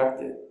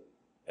rejected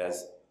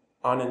as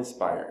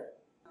uninspired.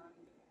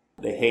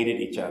 They hated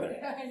each other.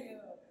 I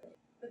know.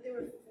 But they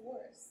were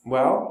forced.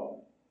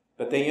 Well,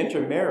 but they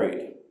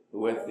intermarried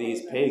with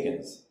these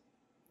pagans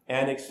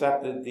and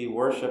accepted the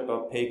worship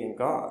of pagan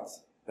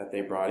gods that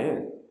they brought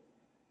in.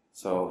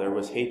 So there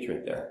was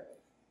hatred there.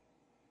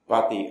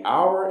 But the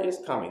hour is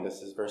coming,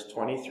 this is verse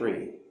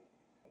 23,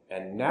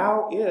 and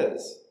now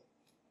is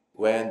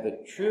when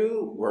the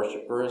true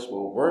worshipers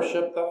will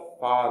worship the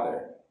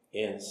Father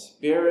in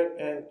spirit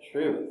and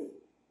truth.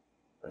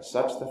 For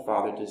such the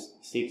Father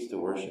seeks to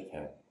worship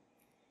him.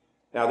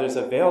 Now there's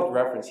a veiled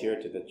reference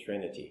here to the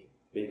Trinity,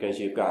 because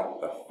you've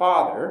got the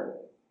Father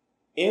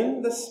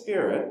in the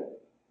Spirit,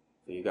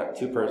 so you've got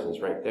two persons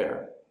right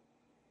there,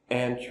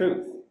 and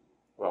truth.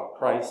 Well,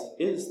 Christ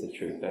is the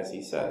truth, as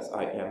he says,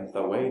 I am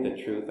the way,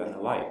 the truth, and the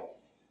life.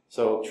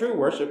 So true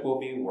worship will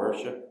be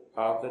worship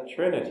of the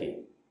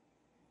Trinity,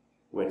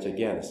 which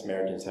again, the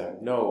Samaritans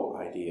have no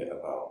idea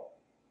about.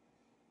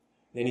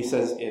 Then he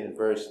says in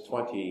verse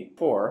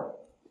 24,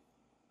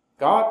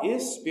 God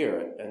is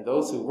spirit, and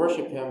those who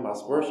worship him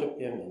must worship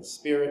him in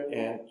spirit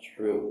and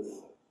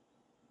truth.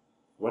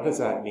 What does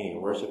that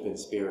mean, worship in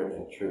spirit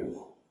and truth?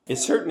 It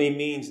certainly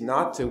means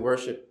not to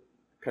worship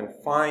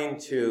confined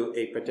to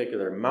a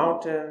particular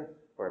mountain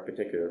or a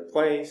particular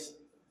place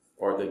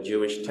or the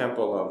Jewish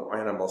temple of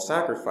animal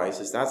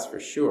sacrifices, that's for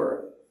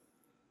sure.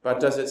 But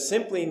does it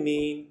simply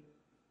mean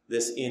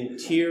this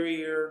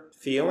interior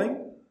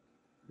feeling?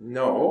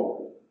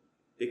 No,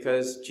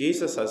 because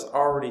Jesus has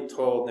already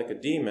told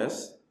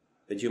Nicodemus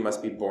that you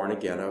must be born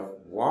again of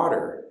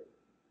water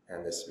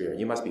and the Spirit.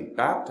 You must be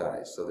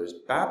baptized. So there's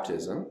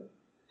baptism.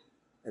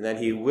 And then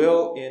he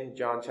will, in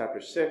John chapter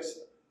 6,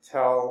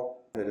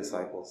 tell the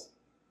disciples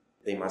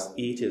they must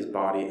eat his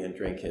body and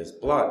drink his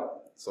blood.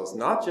 So it's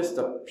not just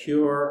a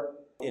pure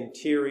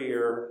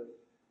interior,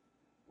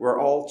 we're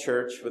all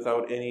church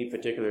without any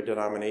particular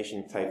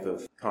denomination type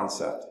of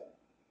concept.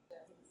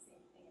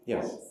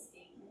 Yes,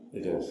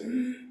 it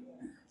is.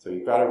 So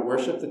you've got to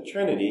worship the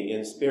Trinity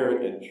in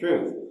spirit and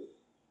truth.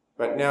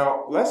 But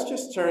now, let's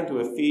just turn to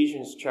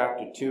Ephesians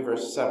chapter 2,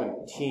 verse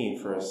 17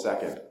 for a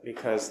second,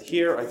 because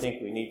here I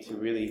think we need to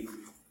really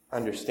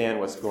understand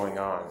what's going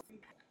on.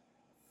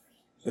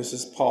 This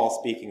is Paul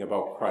speaking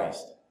about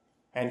Christ.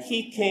 And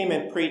he came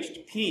and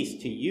preached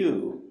peace to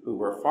you who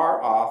were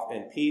far off,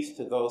 and peace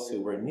to those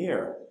who were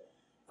near.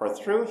 For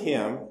through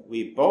him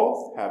we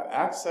both have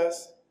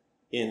access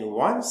in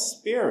one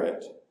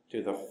Spirit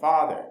to the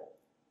Father.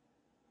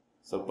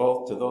 So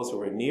both to those who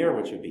were near,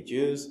 which would be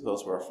Jews,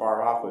 those who were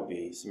far off would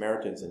be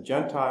Samaritans and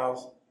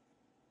Gentiles,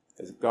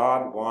 because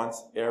God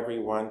wants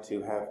everyone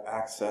to have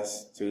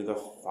access to the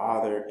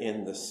Father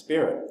in the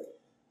Spirit.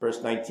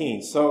 Verse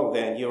 19, so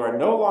then you are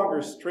no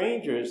longer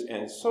strangers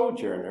and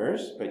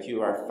sojourners, but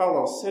you are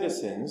fellow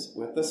citizens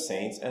with the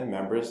saints and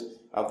members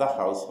of the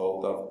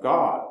household of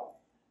God,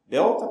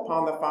 built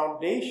upon the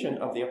foundation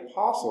of the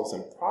apostles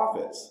and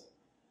prophets,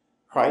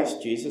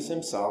 Christ Jesus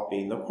himself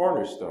being the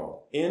cornerstone,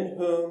 in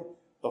whom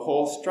the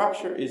whole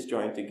structure is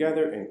joined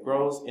together and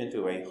grows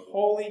into a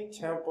holy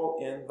temple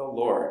in the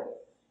Lord,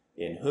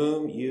 in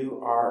whom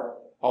you are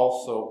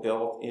also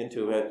built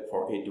into it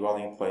for a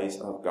dwelling place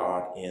of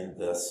God in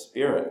the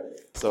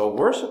Spirit. So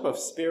worship of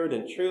spirit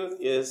and truth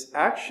is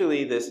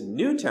actually this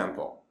new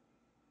temple,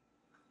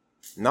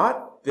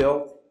 not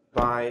built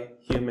by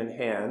human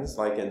hands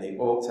like in the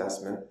Old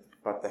Testament,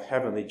 but the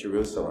heavenly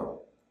Jerusalem.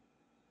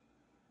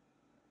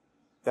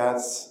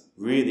 That's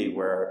really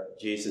where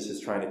Jesus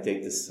is trying to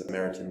take this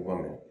Samaritan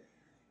woman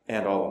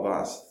and all of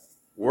us.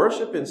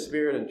 Worship in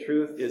spirit and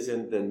truth is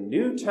in the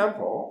new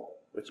temple,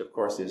 which of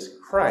course is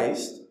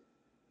Christ,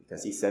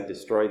 because he said,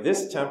 destroy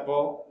this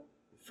temple,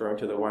 referring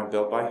to the one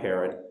built by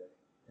Herod,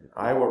 and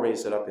I will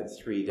raise it up in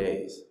 3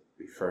 days,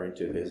 referring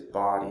to his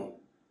body,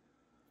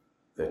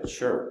 the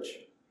church.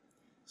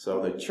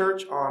 So the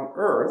church on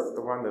earth,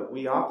 the one that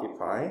we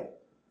occupy,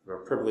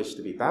 we're privileged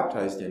to be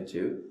baptized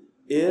into,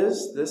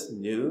 is this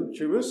new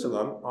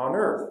Jerusalem on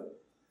earth,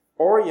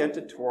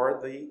 oriented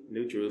toward the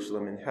new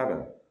Jerusalem in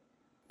heaven.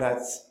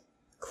 That's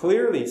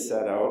clearly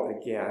set out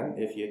again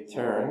if you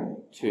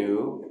turn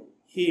to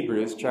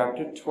Hebrews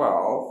chapter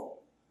 12,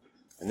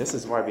 and this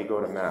is why we go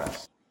to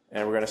Mass.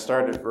 And we're going to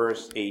start at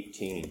verse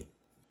 18.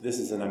 This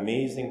is an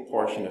amazing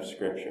portion of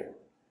Scripture.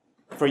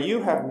 For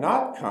you have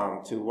not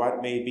come to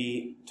what may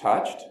be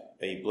touched,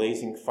 a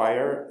blazing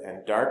fire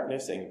and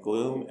darkness and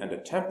gloom and a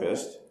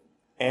tempest,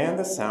 and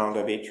the sound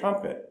of a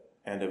trumpet,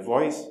 and a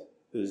voice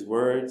whose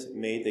words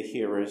made the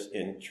hearers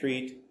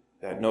entreat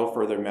that no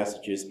further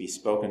messages be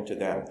spoken to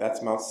them.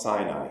 That's Mount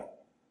Sinai,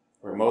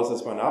 where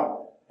Moses went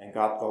up and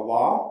got the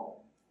law.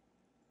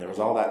 There was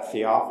all that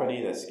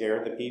theophany that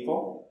scared the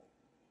people.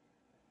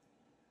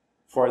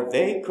 For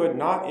they could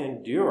not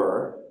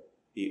endure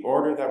the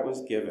order that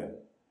was given.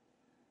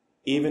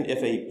 Even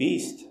if a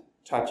beast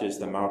touches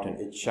the mountain,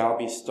 it shall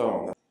be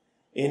stoned.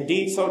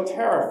 Indeed, so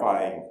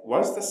terrifying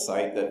was the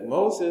sight that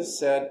Moses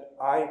said,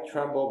 I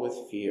tremble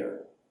with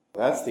fear.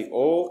 That's the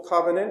old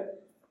covenant.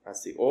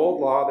 That's the old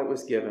law that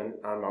was given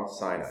on Mount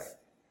Sinai.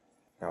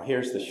 Now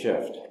here's the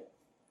shift.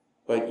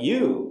 But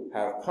you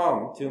have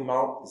come to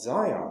Mount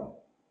Zion,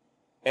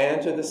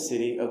 and to the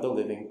city of the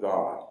living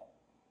God,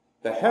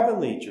 the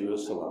heavenly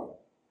Jerusalem,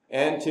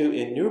 and to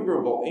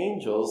innumerable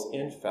angels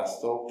in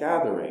festal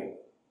gathering,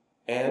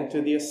 and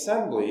to the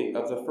assembly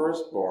of the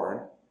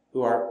firstborn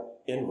who are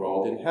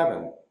enrolled in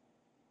heaven,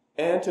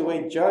 and to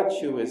a judge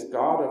who is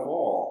God of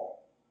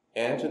all,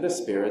 and to the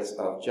spirits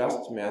of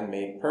just men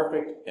made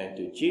perfect, and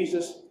to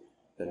Jesus,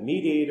 the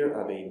mediator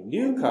of a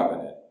new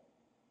covenant,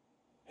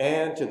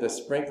 and to the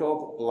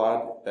sprinkled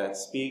blood that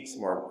speaks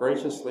more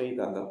graciously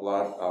than the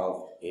blood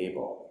of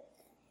Abel.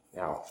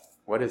 Now,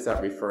 what is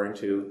that referring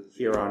to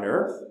here on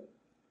earth?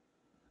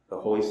 The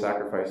holy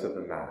sacrifice of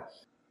the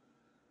Mass.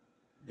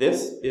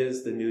 This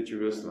is the New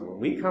Jerusalem. When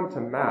we come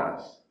to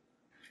Mass,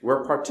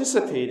 we're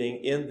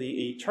participating in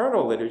the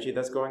eternal liturgy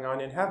that's going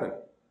on in heaven,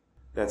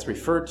 that's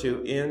referred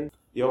to in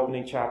the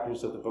opening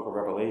chapters of the book of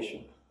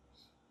Revelation,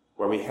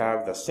 where we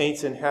have the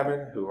saints in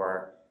heaven who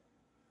are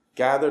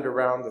gathered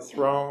around the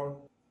throne,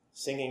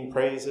 singing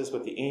praises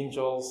with the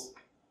angels.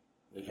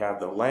 We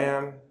have the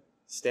Lamb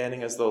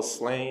standing as though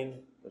slain,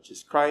 which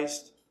is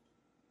Christ.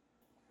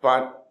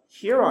 But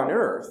here on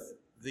earth,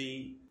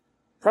 the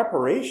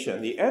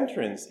preparation, the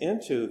entrance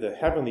into the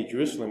heavenly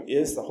Jerusalem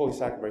is the holy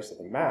sacrifice of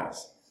the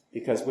Mass,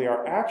 because we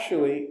are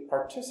actually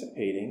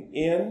participating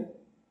in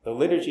the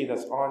liturgy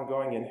that's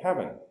ongoing in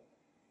heaven.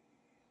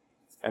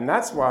 And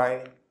that's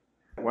why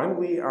when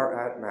we are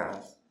at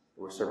Mass,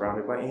 we're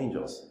surrounded by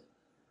angels,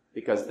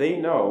 because they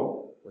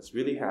know what's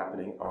really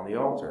happening on the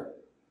altar.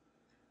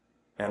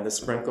 And the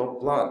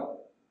sprinkled blood,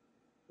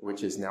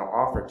 which is now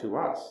offered to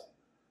us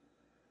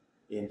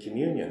in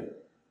communion.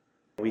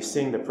 We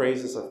sing the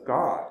praises of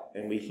God,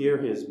 and we hear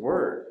his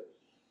word.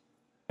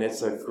 And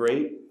it's a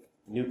great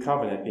new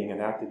covenant being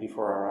enacted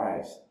before our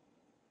eyes.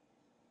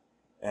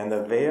 And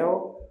the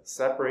veil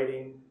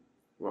separating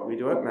what we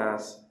do at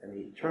Mass and the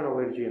eternal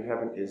liturgy in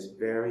heaven is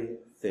very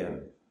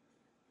thin.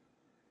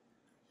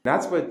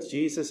 That's what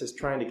Jesus is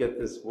trying to get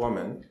this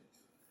woman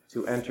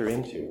to enter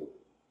into.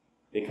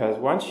 Because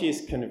once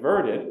she's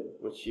converted,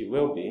 which she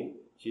will be,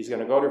 she's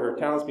going to go to her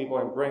townspeople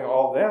and bring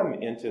all them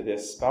into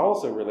this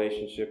spousal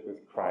relationship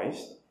with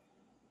Christ,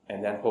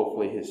 and then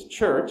hopefully his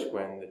church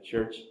when the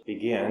church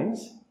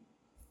begins.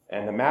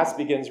 And the Mass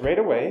begins right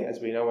away, as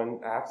we know in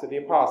Acts of the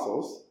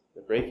Apostles.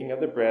 The breaking of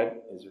the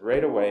bread is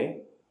right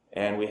away,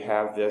 and we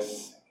have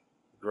this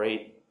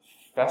great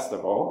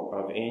festival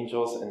of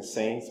angels and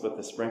saints with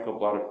the sprinkled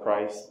blood of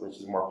Christ, which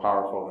is more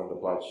powerful than the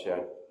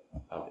bloodshed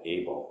of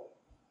Abel.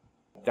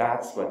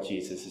 That's what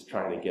Jesus is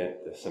trying to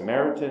get the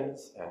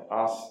Samaritans and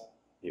us,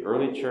 the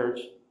early church,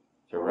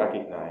 to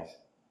recognize.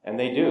 And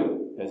they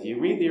do, because you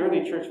read the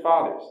early church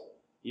fathers.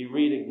 You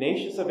read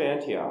Ignatius of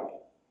Antioch.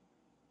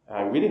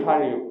 I really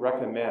highly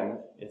recommend,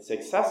 it's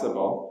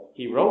accessible.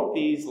 He wrote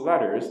these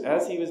letters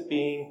as he was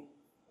being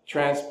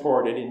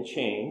transported in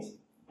chains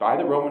by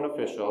the Roman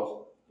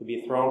officials to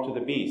be thrown to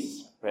the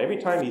beasts. But every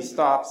time he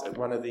stops at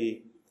one of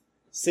the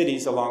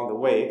cities along the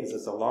way, because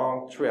it's a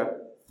long trip,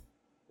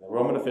 the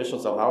Roman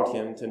officials allowed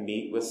him to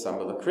meet with some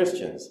of the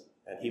Christians.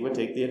 And he would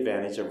take the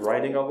advantage of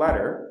writing a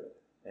letter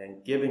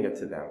and giving it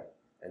to them.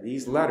 And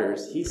these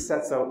letters, he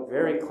sets out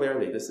very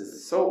clearly, this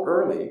is so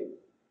early,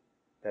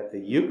 that the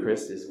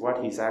Eucharist is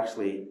what he's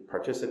actually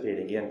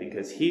participating in,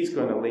 because he's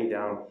going to lay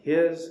down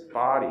his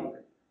body,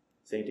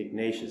 St.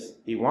 Ignatius.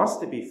 He wants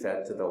to be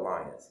fed to the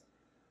lions,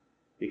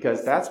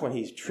 because that's when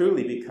he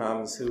truly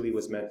becomes who he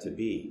was meant to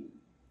be.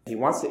 He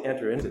wants to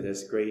enter into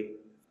this great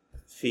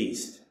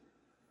feast.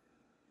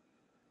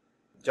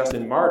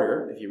 Justin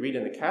Martyr, if you read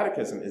in the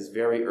Catechism, is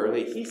very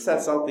early. He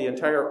sets out the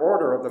entire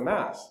order of the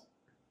Mass,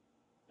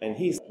 and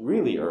he's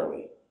really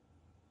early.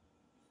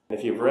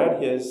 If you've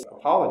read his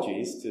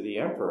apologies to the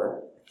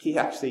emperor, he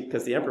actually,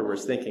 because the emperor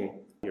was thinking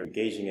you're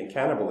engaging in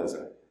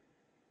cannibalism,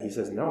 he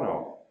says,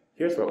 no,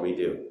 here's what we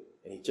do.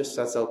 And he just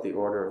sets out the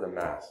order of the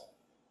Mass.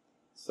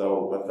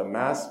 So what the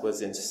Mass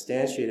was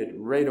instantiated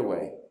right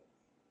away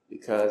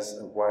because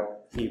of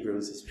what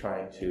Hebrews is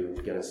trying to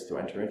get us to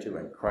enter into,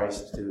 and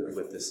Christ to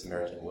with this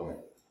Samaritan woman.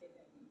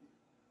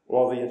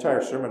 Well, the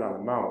entire Sermon on the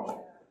Mount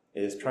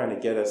is trying to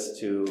get us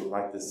to,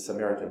 like this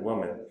Samaritan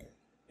woman,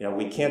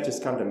 we can't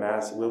just come to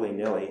Mass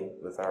willy-nilly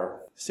with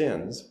our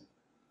sins,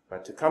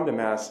 but to come to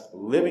Mass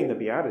living the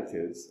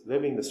Beatitudes,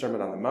 living the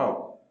Sermon on the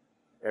Mount,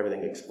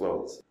 everything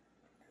explodes.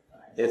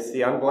 It's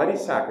the unbloody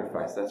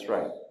sacrifice, that's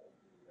right.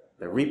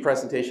 The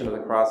representation of the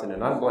cross in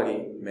an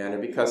unbloody manner,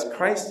 because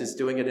Christ is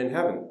doing it in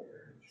heaven.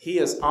 He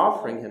is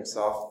offering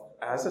himself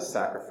as a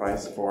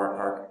sacrifice for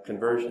our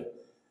conversion.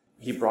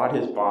 He brought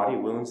his body,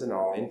 wounds and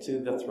all,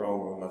 into the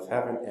throne room of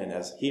heaven, and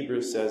as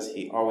Hebrews says,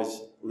 he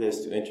always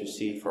lives to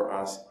intercede for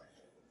us.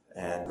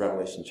 And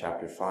Revelation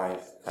chapter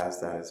 5 has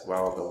that as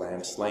well. The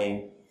Lamb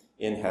slain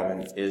in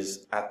heaven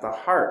is at the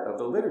heart of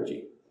the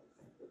liturgy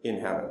in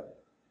heaven.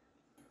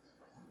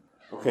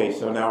 Okay,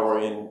 so now we're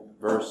in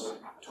verse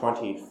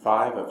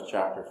 25 of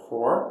chapter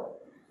 4.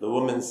 The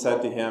woman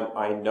said to him,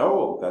 I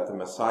know that the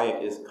Messiah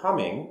is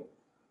coming,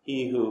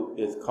 he who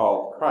is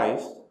called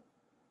Christ.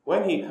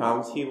 When he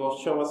comes, he will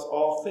show us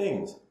all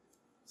things.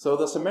 So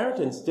the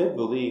Samaritans did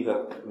believe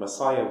that the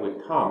Messiah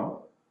would come,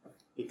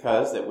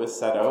 because it was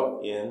set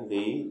out in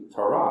the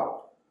Torah.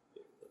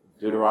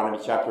 Deuteronomy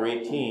chapter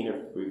 18, if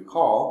we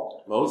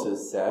recall,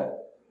 Moses said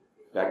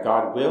that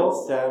God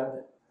will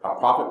send a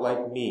prophet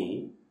like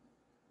me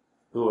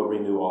who will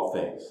renew all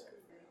things.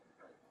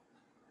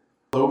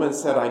 The woman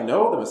said, I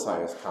know the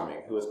Messiah is coming,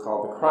 who is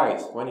called the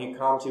Christ. When he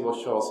comes, he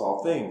will show us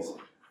all things.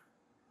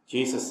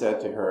 Jesus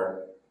said to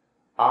her,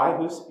 I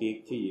who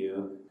speak to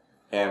you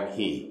am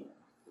he.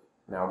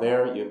 Now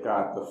there you've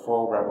got the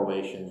full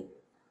revelation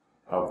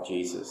of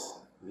Jesus,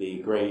 the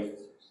great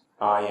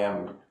I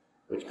am,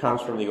 which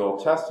comes from the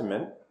Old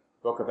Testament,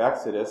 book of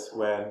Exodus,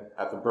 when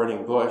at the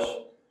burning bush,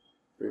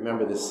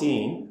 remember the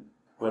scene,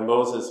 when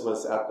Moses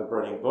was at the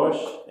burning bush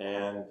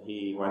and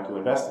he went to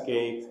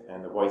investigate,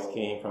 and the voice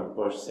came from the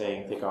bush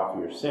saying, take off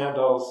your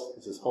sandals,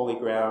 this is holy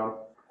ground.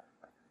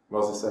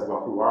 Moses said,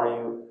 well, who are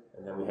you?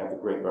 And then we have the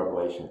great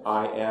revelation,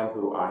 I am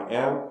who I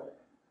am,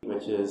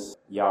 which is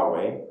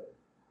Yahweh.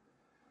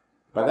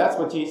 But that's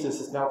what Jesus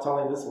is now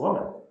telling this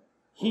woman.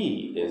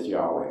 He is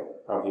Yahweh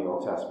of the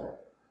Old Testament.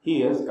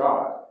 He is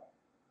God.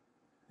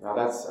 Now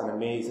that's an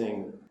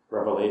amazing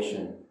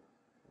revelation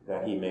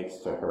that he makes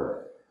to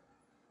her.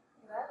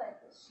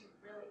 She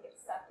really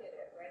accepted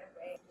it right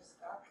away and just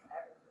got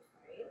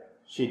everything, right?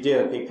 She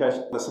did,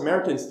 because the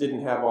Samaritans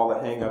didn't have all the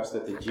hang-ups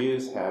that the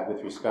Jews had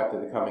with respect to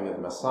the coming of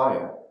the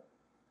Messiah.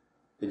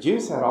 The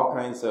Jews had all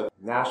kinds of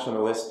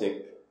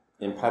nationalistic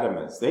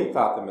impediments. They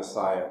thought the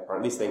Messiah, or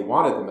at least they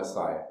wanted the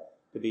Messiah,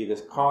 to be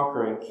this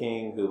conquering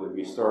king who would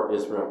restore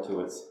Israel to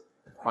its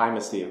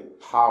primacy of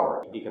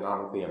power,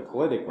 economically and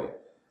politically.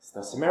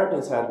 The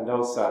Samaritans had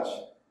no such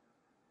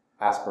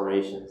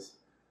aspirations.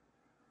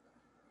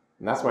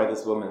 And that's why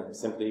this woman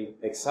simply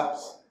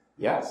accepts,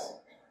 yes,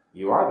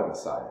 you are the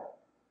Messiah.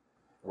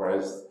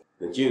 Whereas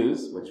the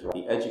Jews, which were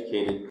the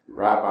educated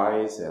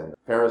rabbis and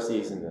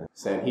Pharisees in the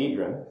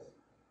Sanhedrin,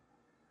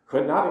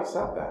 could not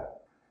accept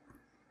that.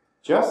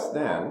 Just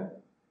then,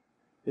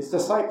 his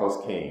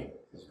disciples came.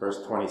 This is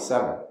verse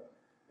 27.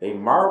 They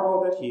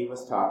marveled that he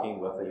was talking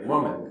with a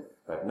woman,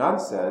 but none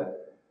said,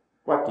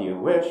 what do you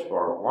wish,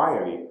 or why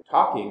are you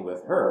talking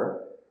with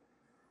her?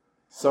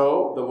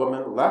 So the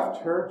woman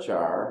left her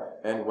jar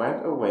and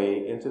went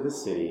away into the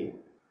city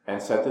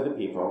and said to the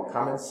people,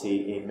 come and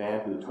see a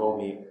man who told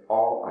me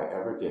all I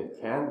ever did.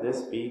 Can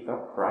this be the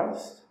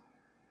Christ?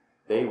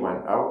 They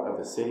went out of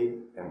the city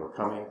and were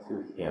coming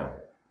to him.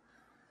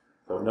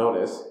 So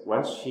notice,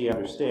 once she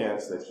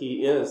understands that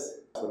he is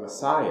the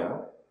Messiah,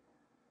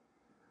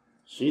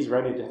 she's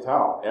ready to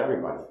tell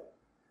everybody.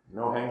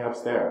 No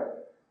hang-ups there.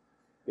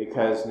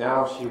 Because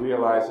now she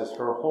realizes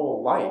her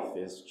whole life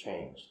is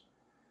changed.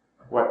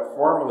 What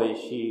formerly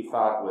she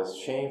thought was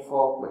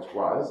shameful, which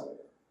was,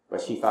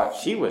 but she thought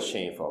she was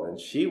shameful, and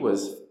she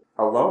was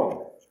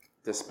alone,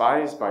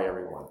 despised by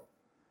everyone.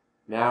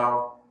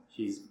 Now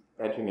she's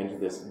entering into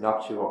this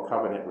nuptial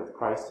covenant with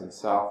Christ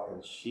himself,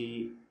 and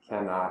she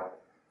cannot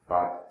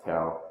but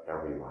tell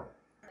everyone.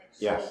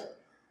 Yes.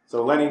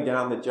 So letting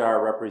down the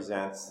jar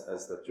represents,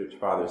 as the church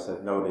fathers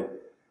have noted,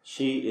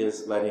 she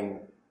is letting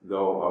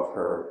go of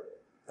her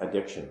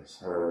addictions,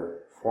 her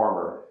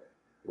former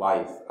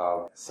life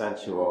of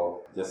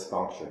sensual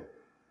dysfunction.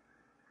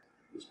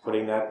 She's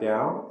putting that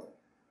down.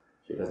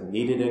 She doesn't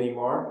need it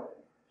anymore.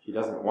 She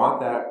doesn't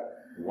want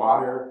that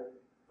water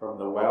from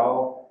the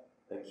well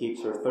that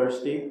keeps her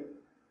thirsty.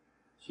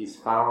 She's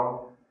found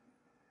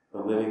the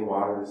living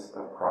waters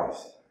of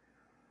Christ,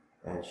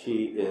 and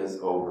she is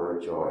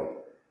overjoyed.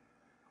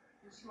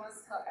 She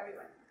wants to tell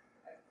everyone.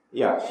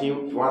 Yeah, she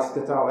wants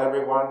to tell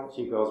everyone.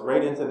 She goes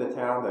right into the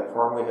town that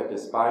formerly had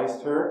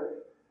despised her.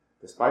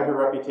 Despite her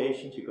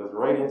reputation, she goes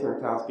right into her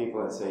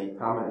townspeople and says,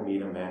 come and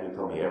meet a man who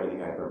told me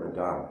everything I've ever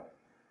done.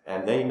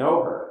 And they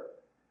know her.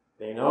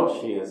 They know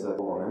she is a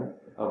woman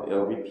of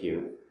ill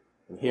repute.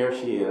 And here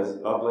she is,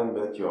 bubbling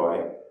with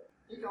joy.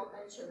 You don't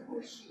mention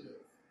who she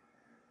is.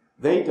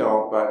 They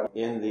don't, but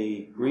in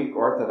the Greek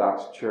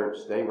Orthodox Church,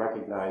 they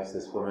recognize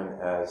this woman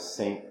as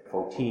Saint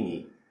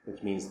Fotini,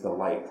 which means the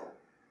light.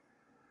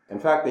 In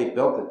fact, they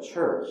built a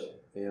church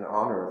in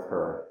honor of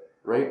her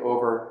right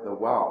over the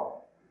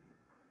well,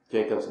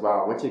 Jacob's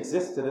Well, which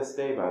exists to this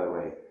day, by the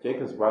way.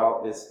 Jacob's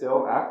Well is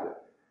still active.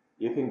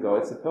 You can go,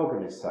 it's a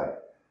pilgrimage site.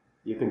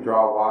 You can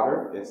draw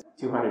water. It's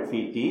 200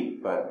 feet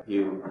deep, but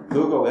you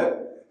Google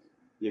it,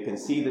 you can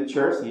see the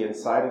church, the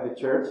inside of the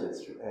church,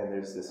 and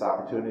there's this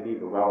opportunity.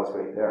 The well is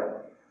right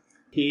there.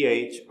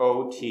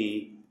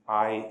 Photini.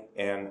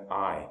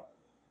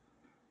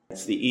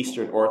 It's the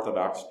Eastern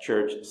Orthodox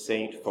Church,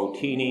 Saint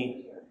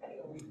Fotini,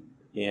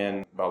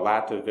 in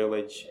Balata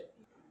village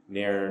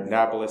near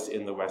Nablus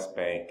in the West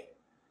Bank.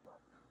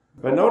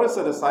 But notice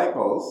the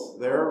disciples,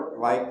 they're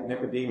like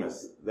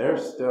Nicodemus. They're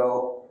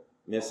still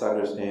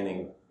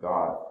misunderstanding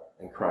God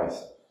and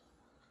Christ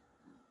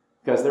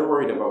because they're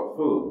worried about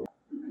food.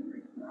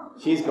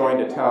 She's going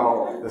to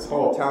tell this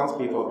whole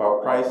townspeople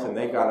about Christ, and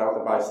they got out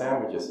to buy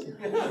sandwiches.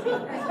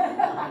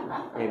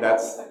 I mean,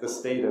 that's the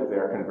state of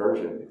their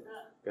conversion,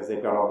 because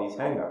they've got all these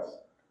hang-ups.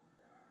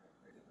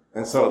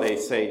 And so they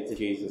say to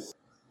Jesus,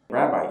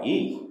 Rabbi,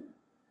 eat.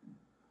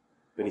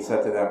 But he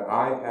said to them,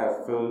 I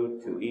have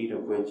food to eat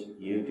of which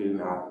you do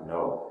not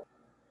know.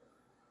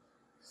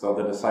 So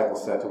the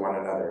disciples said to one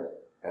another,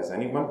 has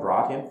anyone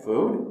brought him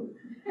food?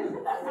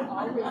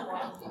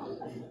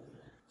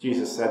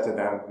 Jesus said to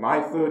them,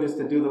 "My food is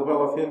to do the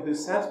will of him who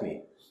sent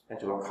me and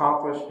to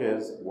accomplish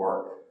his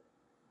work,"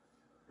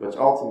 which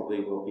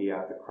ultimately will be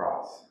at the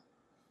cross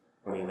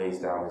when he lays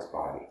down his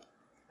body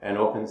and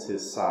opens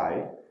his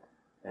side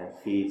and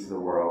feeds the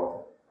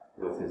world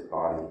with his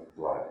body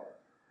blood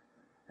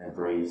and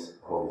breathes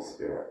the Holy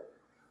Spirit.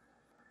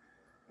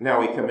 Now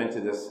we come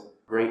into this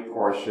great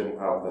portion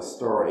of the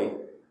story.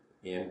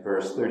 In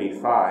verse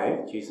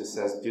 35, Jesus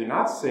says, "Do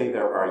not say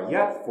there are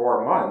yet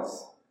 4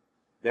 months,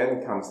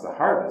 then comes the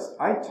harvest.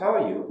 I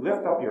tell you,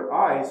 lift up your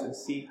eyes and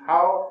see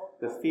how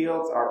the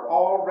fields are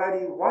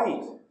already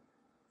white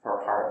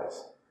for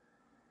harvest.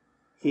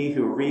 He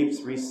who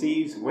reaps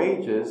receives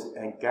wages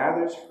and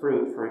gathers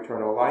fruit for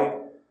eternal life,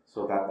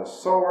 so that the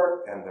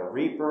sower and the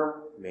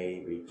reaper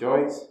may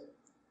rejoice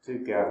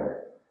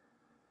together."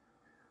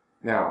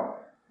 Now,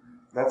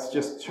 let's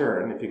just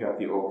turn, if you got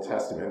the Old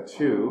Testament,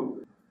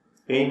 to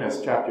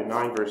Amos chapter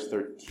 9, verse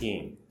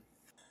 13.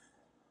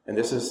 And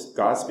this is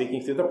God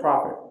speaking through the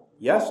prophet.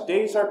 "Yes,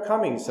 days are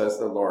coming, says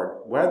the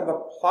Lord, when the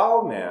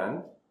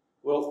plowman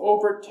will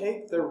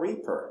overtake the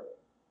reaper,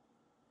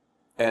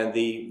 and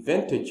the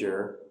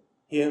vintager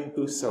him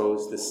who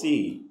sows the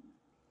seed.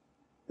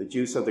 The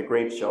juice of the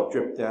grapes shall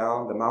drip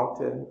down the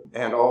mountain,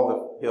 and all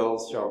the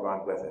hills shall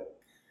run with it."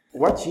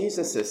 What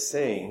Jesus is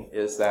saying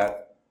is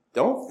that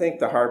don't think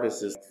the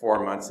harvest is 4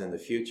 months in the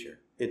future.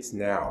 It's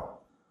now.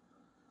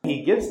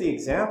 He gives the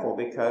example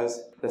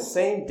because the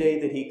same day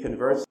that he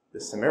converts the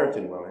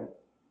Samaritan woman,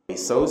 he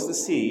sows the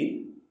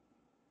seed,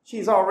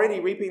 she's already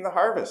reaping the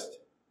harvest.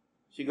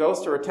 She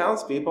goes to her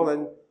townspeople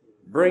and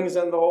brings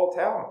in the whole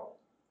town.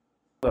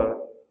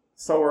 The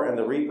sower and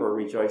the reaper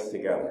rejoice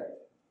together.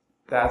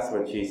 That's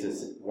what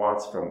Jesus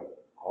wants from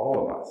all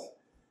of us.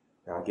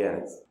 Now again,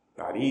 it's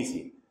not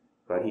easy,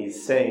 but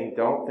he's saying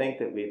don't think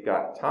that we've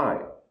got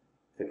time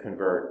to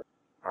convert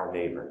our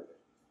neighbor.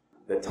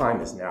 The time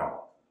is now.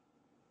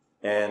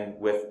 And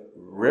with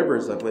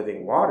rivers of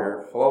living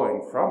water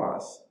flowing from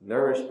us,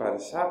 nourished by the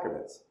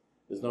sacraments,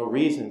 there's no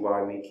reason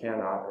why we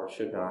cannot or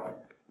should not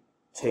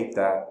take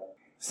that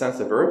sense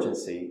of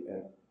urgency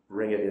and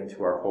bring it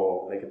into our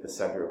whole, make it the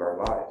center of our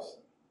lives.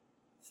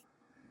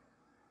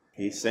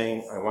 He's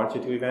saying, I want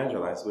you to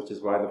evangelize, which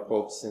is why the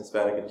popes since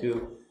Vatican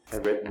II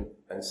have written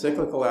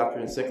encyclical after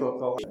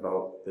encyclical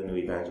about the new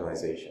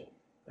evangelization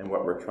and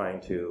what we're trying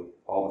to,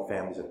 all the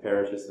families of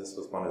parishes. This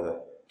was one of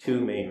the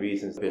 2 main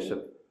reasons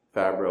Bishop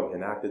Fabro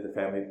enacted the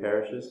family of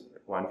parishes.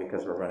 One,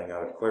 because we're running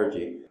out of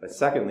clergy, but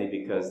secondly,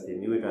 because the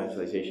new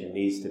evangelization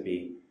needs to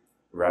be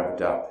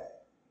revved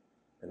up.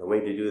 And the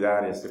way to do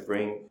that is to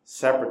bring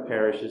separate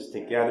parishes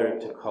together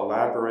to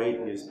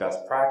collaborate, use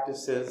best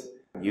practices,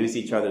 use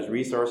each other's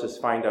resources,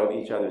 find out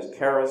each other's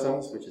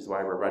charisms, which is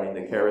why we're running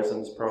the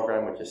charisms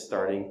program, which is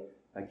starting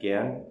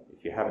again,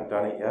 if you haven't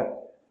done it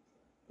yet.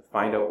 To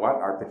find out what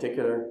our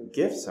particular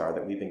gifts are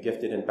that we've been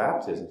gifted in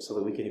baptism so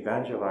that we can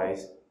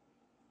evangelize.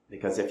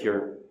 Because if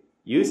you're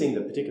using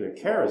the particular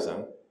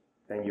charism,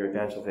 then your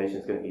evangelization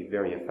is going to be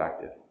very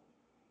effective.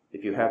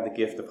 If you have the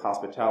gift of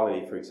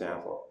hospitality, for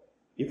example,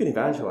 you can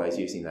evangelize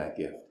using that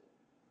gift.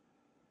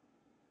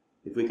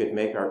 If we could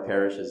make our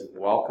parishes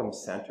welcome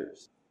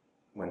centers,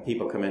 when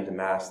people come into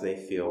Mass, they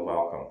feel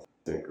welcomed.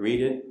 They're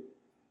greeted,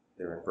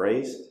 they're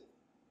embraced,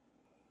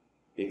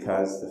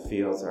 because the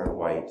fields are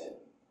white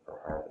for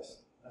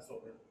harvest. That's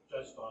what we're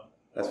judged on.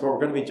 That's what we're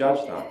going to be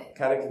judged on. The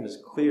Catechism is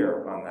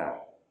clear on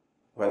that.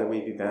 Whether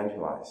we've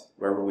evangelized,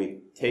 whether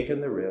we've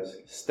taken the risk,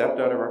 stepped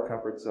out of our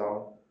comfort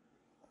zone,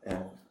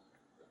 and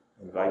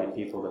invited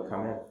people to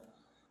come in.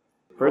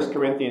 1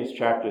 Corinthians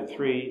chapter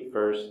 3,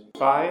 verse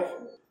 5.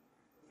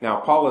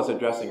 Now, Paul is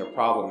addressing a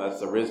problem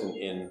that's arisen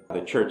in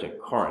the church at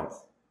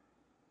Corinth,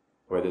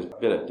 where there's a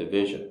bit of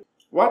division.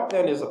 "What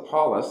then is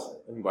Apollos,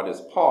 and what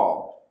is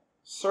Paul?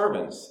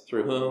 Servants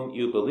through whom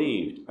you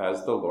believed,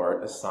 as the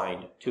Lord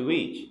assigned to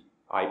each.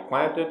 I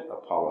planted,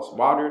 Apollos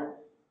watered,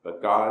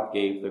 but God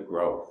gave the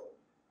growth.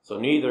 So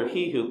neither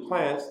he who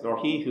plants nor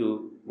he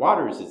who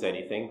waters is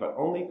anything, but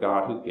only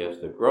God who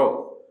gives the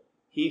growth.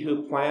 He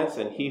who plants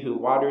and he who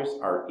waters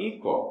are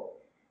equal,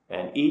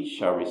 and each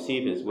shall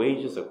receive his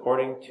wages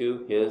according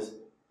to his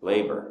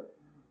labor.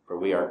 For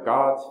we are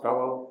God's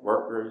fellow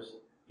workers.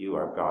 You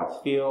are God's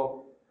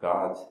field,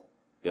 God's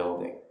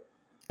building."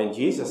 In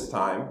Jesus'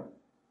 time,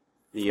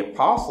 the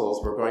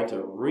apostles were going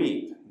to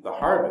reap the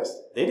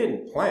harvest. They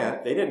didn't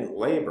plant, they didn't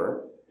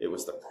labor. It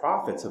was the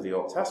prophets of the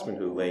Old Testament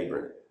who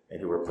labored and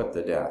who were put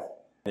to death.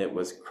 And it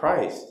was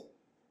Christ.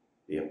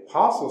 The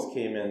apostles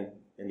came in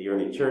the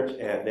early church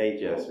and they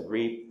just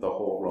reaped the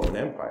whole Roman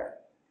Empire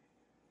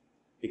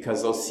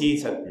because those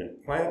seeds had been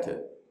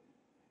planted.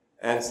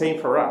 And same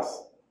for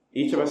us.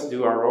 Each of us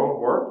do our own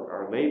work,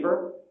 our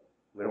labor.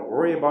 We don't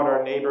worry about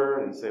our neighbor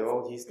and say,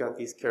 oh, he's got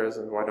these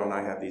charisms, why don't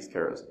I have these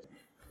charisms?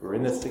 We're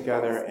in this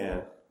together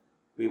and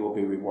we will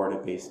be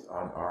rewarded based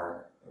on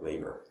our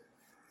labor.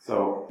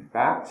 So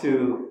back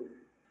to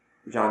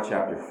John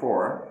chapter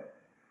 4.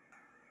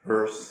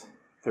 Verse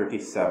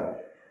 37.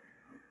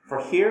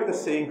 "For here the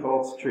saying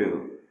holds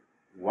true,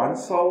 one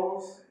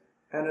sows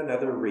and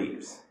another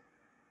reaps.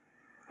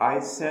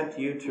 I sent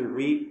you to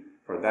reap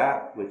for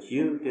that which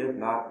you did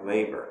not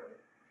labor.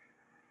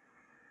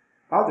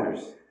 Others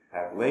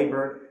have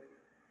labored,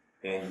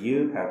 and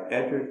you have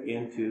entered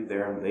into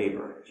their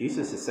labor.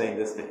 Jesus is saying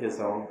this to his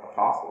own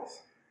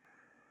apostles.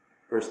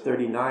 Verse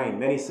 39,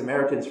 many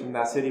Samaritans from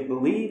that city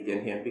believed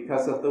in him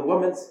because of the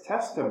woman's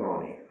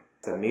testimony.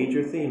 It's a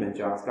major theme in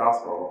John's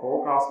gospel. The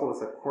whole gospel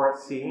is a court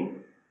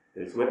scene.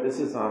 There's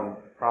witnesses on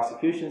the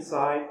prosecution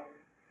side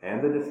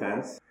and the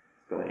defense.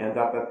 It's going to end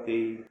up at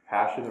the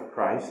passion of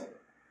Christ.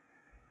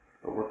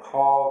 But we're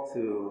called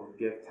to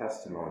give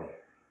testimony.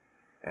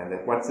 And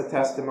what's the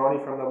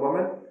testimony from the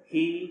woman?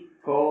 He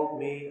told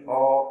me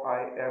all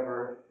I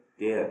ever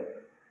did.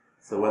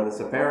 So when the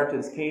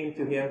Samaritans came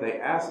to him,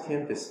 they asked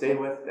him to stay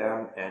with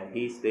them, and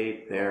he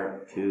stayed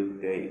there 2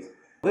 days.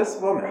 This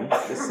woman,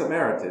 this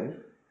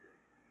Samaritan,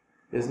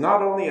 is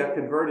not only a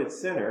converted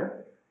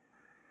sinner,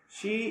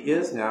 she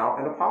is now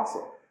an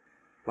apostle,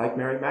 like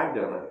Mary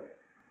Magdalene.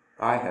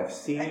 I have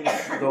seen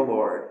the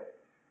Lord.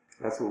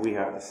 That's what we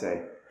have to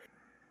say.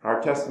 Our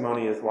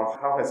testimony is, well,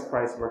 how has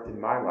Christ worked in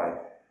my life?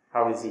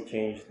 How has he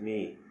changed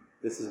me?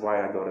 This is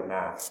why I go to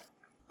Mass.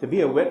 To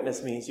be a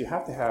witness means you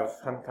have to have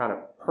some kind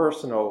of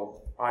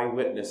personal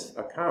eyewitness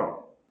account.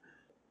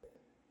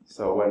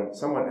 So when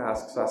someone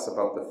asks us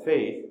about the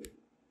faith,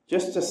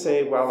 just to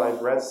say, well,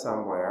 I've read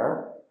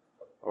somewhere,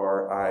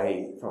 or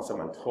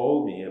someone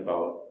told me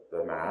about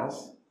the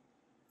Mass.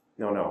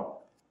 No.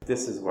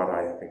 This is what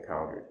I have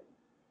encountered.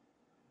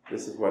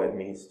 This is what it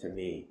means to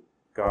me.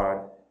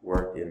 God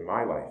worked in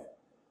my life.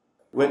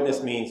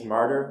 Witness means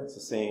martyr. It's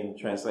the same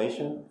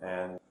translation.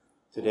 And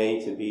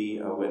today, to be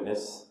a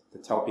witness, to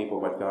tell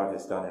people what God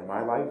has done in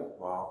my life,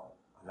 well,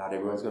 not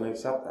everyone's going to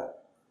accept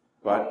that.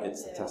 But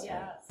it's a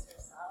testimony.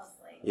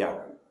 Yeah,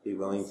 be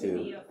willing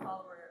to be a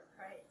follower of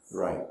Christ.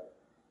 Right.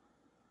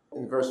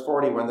 In verse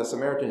 40, when the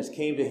Samaritans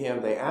came to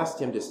him, they asked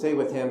him to stay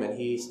with him, and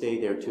he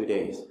stayed there 2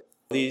 days.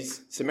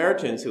 These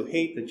Samaritans who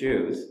hate the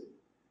Jews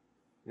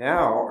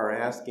now are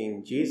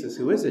asking Jesus,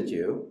 who is a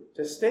Jew,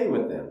 to stay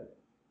with them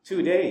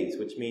 2 days,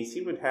 which means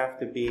he would have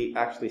to be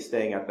actually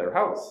staying at their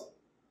house,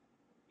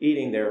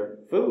 eating their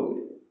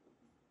food.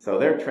 So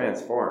they're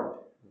transformed,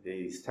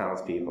 these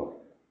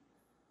townspeople,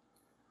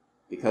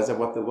 because of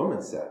what the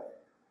woman said.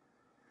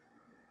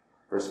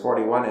 Verse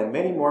 41, and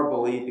many more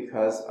believed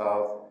because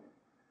of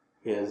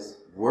his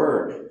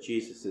word,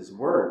 Jesus'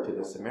 word to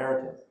the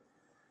Samaritans.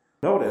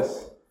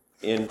 Notice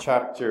in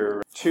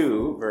chapter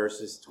 2,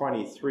 verses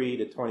 23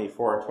 to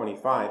 24 and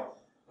 25, and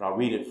I'll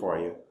read it for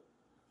you.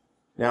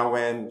 Now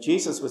when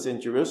Jesus was in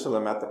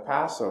Jerusalem at the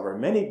Passover,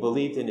 many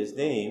believed in his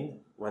name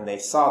when they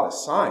saw the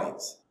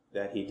signs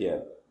that he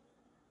did.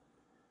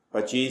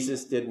 But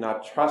Jesus did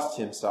not trust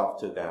himself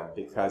to them,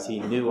 because he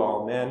knew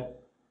all men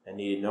and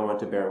needed no one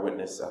to bear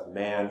witness of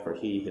man, for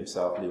he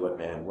himself knew what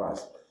man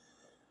was.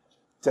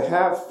 To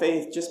have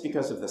faith just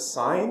because of the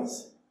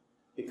signs,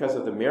 because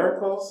of the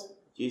miracles,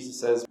 Jesus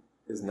says,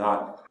 is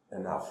not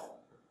enough.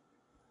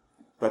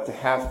 But to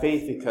have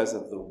faith because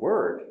of the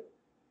word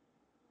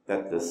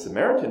that the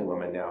Samaritan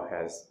woman now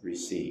has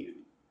received,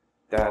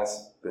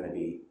 that's going to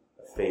be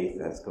a faith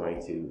that's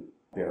going to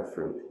bear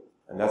fruit.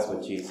 And that's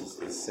what Jesus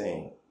is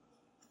saying.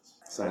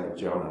 Sign of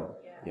Jonah.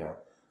 Yeah.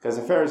 Because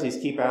the Pharisees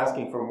keep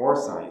asking for more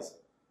signs,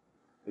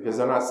 because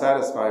they're not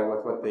satisfied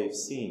with what they've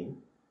seen.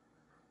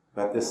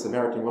 But this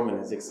Samaritan woman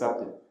has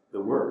accepted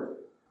the word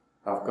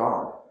of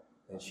God,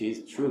 and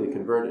she's truly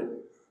converted.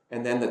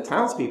 And then the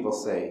townspeople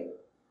say,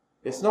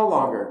 it's no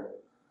longer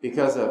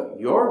because of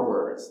your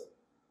words,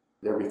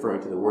 they're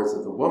referring to the words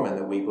of the woman,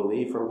 that we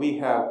believe, for we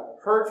have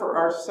heard for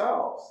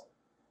ourselves.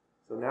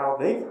 So now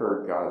they've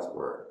heard God's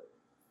word,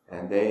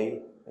 and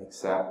they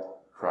accept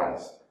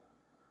Christ.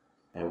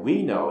 And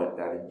we know it,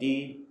 that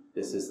indeed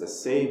this is the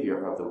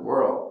Savior of the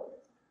world.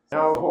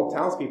 Now the whole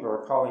townspeople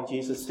are calling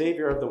Jesus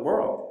Savior of the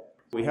world.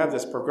 We have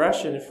this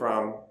progression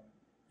from,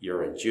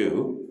 you're a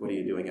Jew, what are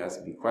you doing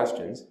asking me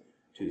questions,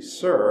 to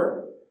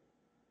sir,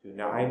 to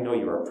now I know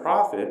you're a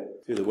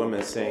prophet, to the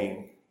woman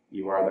saying,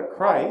 you are the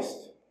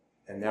Christ,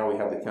 and now we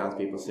have the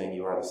townspeople saying,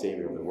 you are the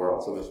Savior of the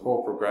world. So this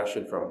whole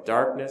progression from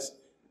darkness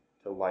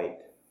to light.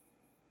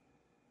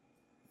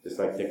 Just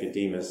like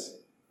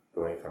Nicodemus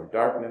going from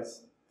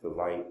darkness to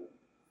light.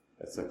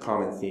 That's a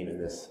common theme in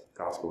this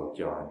Gospel of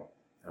John,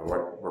 and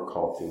what we're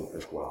called to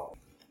as well.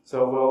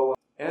 So we'll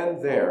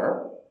end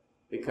there,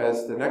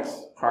 because the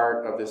next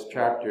part of this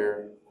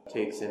chapter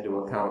takes into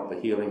account the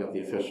healing of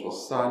the official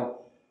son,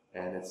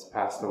 and it's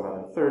past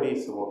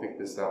 11:30, so we'll pick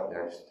this up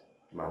next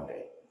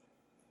Monday.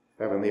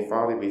 Heavenly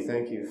Father, we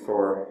thank you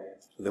for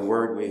the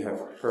word we have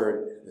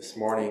heard this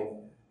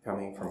morning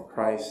coming from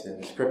Christ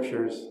in the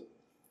Scriptures.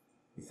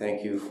 We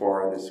thank you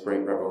for this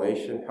great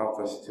revelation. Help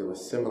us to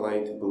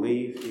assimilate, to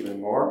believe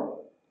even more,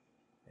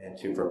 and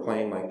to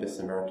proclaim, like the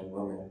Samaritan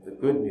woman, the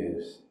good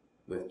news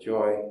with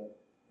joy.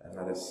 And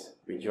let us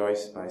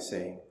rejoice by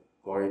saying,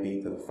 glory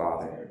be to the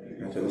Father,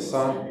 and to the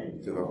Son,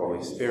 and to the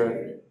Holy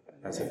Spirit,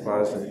 as it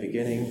was in the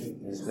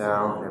beginning, is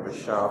now, and ever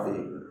shall be,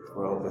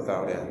 world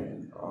without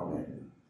end. Amen.